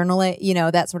 I'm going to journal it,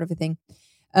 that sort of a thing.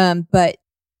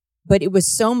 But it was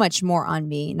so much more on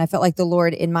me. And I felt like the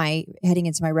Lord heading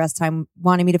into my rest time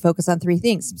wanted me to focus on three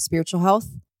things: spiritual health,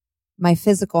 my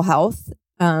physical health,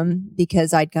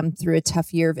 because I'd come through a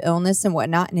tough year of illness and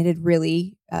whatnot, and it had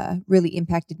really, really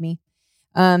impacted me.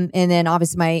 And then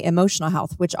obviously my emotional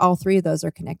health, which all three of those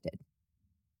are connected.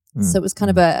 So it was kind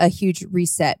of a huge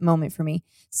reset moment for me.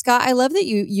 Scott, I love that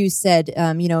you said,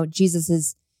 Jesus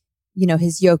is,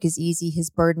 his yoke is easy, his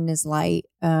burden is light.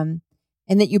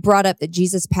 And that you brought up that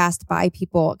Jesus passed by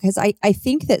people. Because I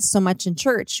think that so much in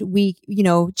church,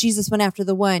 Jesus went after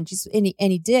the one, and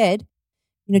he did.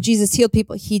 Jesus healed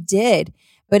people. He did.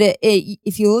 But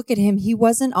if you look at him, he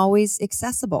wasn't always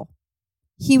accessible.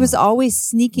 He was always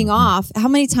sneaking off. How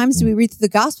many times do we read through the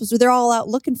Gospels where they're all out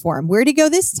looking for him? Where'd he go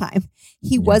this time?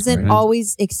 He wasn't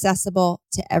always accessible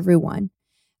to everyone.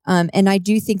 And I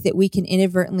do think that we can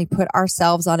inadvertently put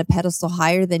ourselves on a pedestal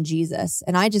higher than Jesus.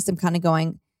 And I just am kind of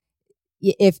going,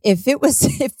 if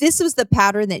this was the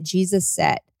pattern that Jesus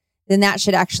set, then that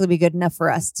should actually be good enough for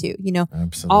us too.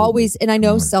 Absolutely. Always. And I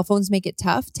know cell phones make it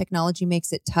tough. Technology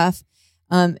makes it tough.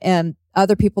 And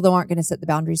other people that aren't going to set the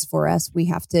boundaries for us. We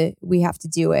have to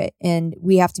do it, and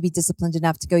we have to be disciplined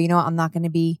enough to go, I'm not going to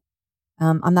be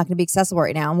accessible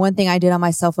right now. And one thing I did on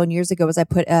my cell phone years ago was I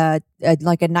put a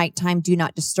nighttime do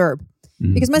not disturb,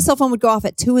 because my cell phone would go off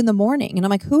at 2 a.m. And I'm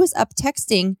like, who is up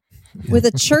texting with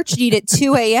a church need at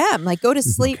 2 a.m.? Like, go to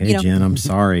sleep. Okay, Jen, I'm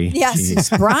sorry. Yes, it's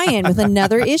Brian with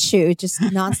another issue. Just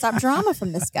nonstop drama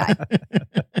from this guy.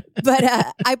 But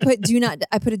I put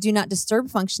a do not disturb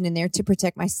function in there to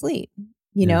protect my sleep.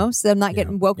 So I'm not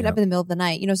getting woken up in the middle of the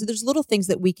night. So there's little things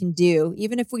that we can do,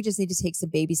 even if we just need to take some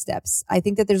baby steps. I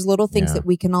think that there's little things that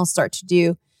we can all start to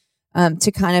do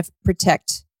to kind of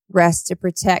protect rest, to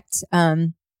protect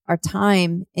our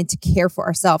time, and to care for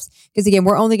ourselves. Because again,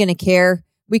 we're only going to care.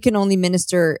 We can only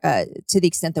minister to the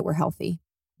extent that we're healthy.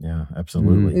 Yeah,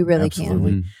 absolutely. We really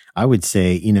can. I would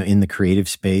say, in the creative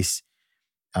space,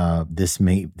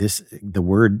 the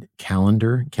word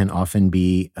calendar can often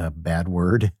be a bad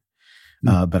word.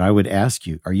 But I would ask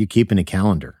you, are you keeping a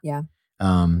calendar? Yeah.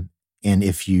 And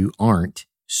if you aren't,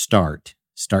 start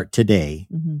today.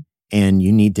 Mm-hmm. And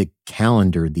you need to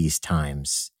calendar these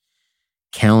times.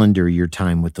 Calendar your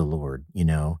time with the Lord,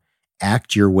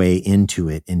 act your way into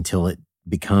it until it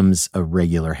becomes a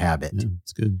regular habit. Yeah,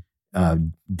 it's good.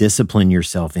 Discipline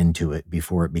yourself into it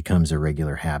before it becomes a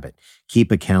regular habit.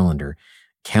 Keep a calendar.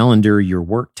 Calendar your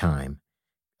work time.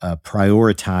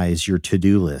 Prioritize your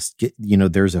to-do list.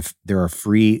 There are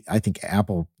free, I think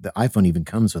the iPhone even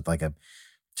comes with like a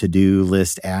to-do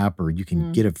list app, or you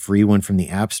can get a free one from the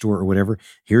App Store or whatever.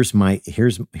 Here's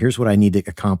what I need to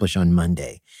accomplish on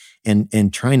Monday.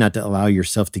 And try not to allow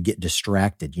yourself to get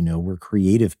distracted. We're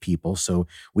creative people, so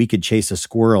we could chase a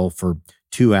squirrel for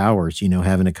 2 hours,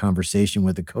 having a conversation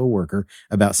with a coworker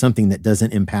about something that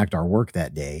doesn't impact our work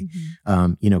that day.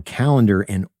 Mm-hmm. Calendar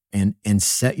and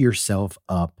set yourself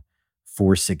up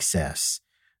for success.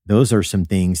 Those are some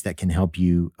things that can help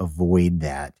you avoid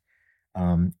that.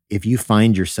 If you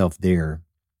find yourself there,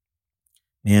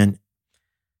 man,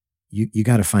 you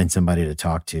got to find somebody to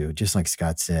talk to. Just like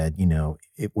Scott said,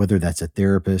 whether that's a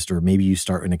therapist, or maybe you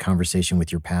start in a conversation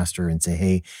with your pastor and say,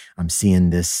 "Hey, I'm seeing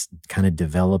this kind of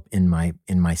develop in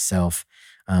myself.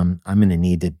 I'm going to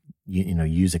need to,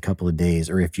 use a couple of days."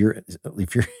 Or if you're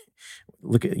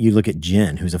look at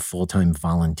Jen, who's a full-time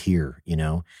volunteer,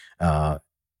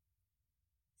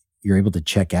 you're able to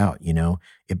check out,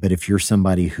 but if you're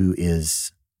somebody who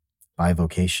is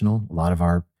bivocational, a lot of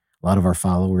our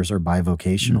followers are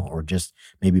bivocational, or just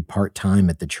maybe part-time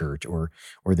at the church, or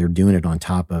they're doing it on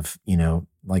top of,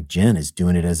 like Jen is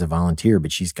doing it as a volunteer,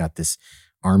 but she's got this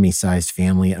army-sized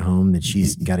family at home that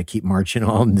she's got to keep marching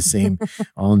all in the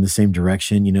same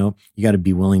direction. You got to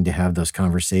be willing to have those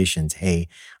conversations. Hey,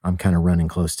 I'm kind of running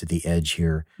close to the edge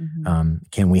here. Mm-hmm.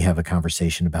 Can we have a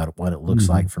conversation about what it looks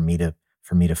like for me to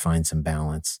find some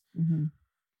balance?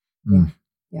 Mm-hmm.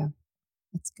 Yeah.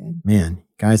 That's good. Man,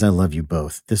 guys, I love you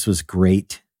both. This was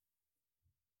great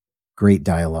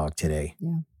dialogue today.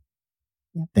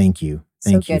 Yeah. Thank you.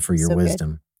 Thank you for your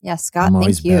wisdom. Good. Yeah, Scott, I'm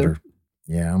always thank you. better.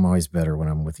 Yeah, I'm always better when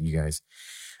I'm with you guys.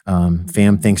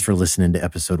 Fam, thanks for listening to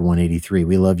episode 183.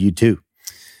 We love you too.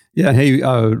 Yeah. Hey,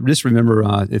 just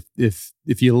remember,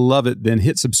 if you love it, then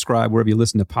hit subscribe wherever you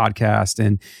listen to podcasts.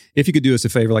 And if you could do us a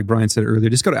favor, like Brian said earlier,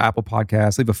 just go to Apple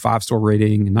Podcasts, leave a 5-star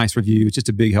rating, a nice review. It's just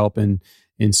a big help in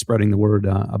spreading the word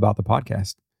about the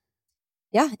podcast.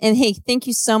 Yeah. And hey, thank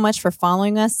you so much for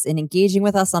following us and engaging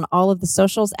with us on all of the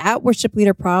socials at Worship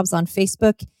Leader Probs on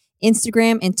Facebook,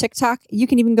 Instagram, and TikTok. You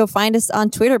can even go find us on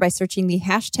Twitter by searching the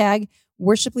hashtag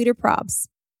Worship Leader Probs.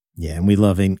 Yeah, and we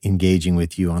love engaging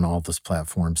with you on all those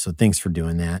platforms. So thanks for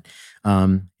doing that.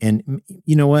 And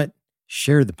you know what?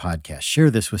 Share the podcast.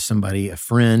 Share this with somebody, a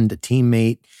friend, a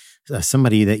teammate,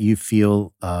 somebody that you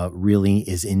feel really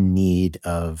is in need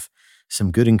of some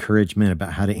good encouragement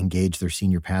about how to engage their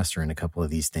senior pastor in a couple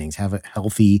of these things. Have a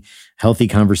healthy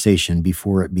conversation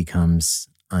before it becomes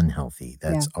unhealthy.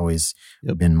 That's always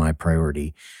been my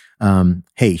priority.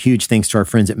 Hey, huge thanks to our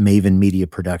friends at Maven Media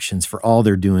Productions for all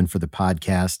they're doing for the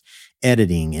podcast,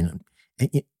 editing, and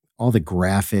all the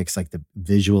graphics, like the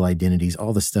visual identities,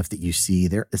 all the stuff that you see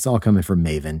there. It's all coming from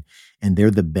Maven, and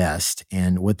they're the best.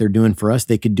 And what they're doing for us,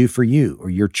 they could do for you or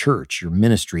your church, your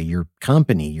ministry, your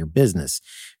company, your business.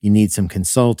 You need some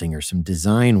consulting or some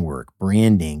design work,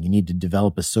 branding. You need to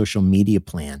develop a social media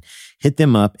plan. Hit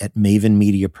them up at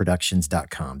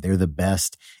mavenmediaproductions.com. They're the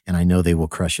best, and I know they will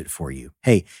crush it for you.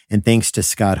 Hey, and thanks to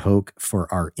Scott Hoke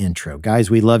for our intro.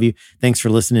 Guys, we love you. Thanks for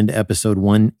listening to episode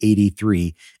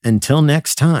 183. Until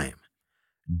next time,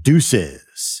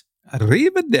 deuces.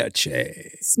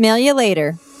 Arrivederci. Smell you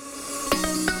later.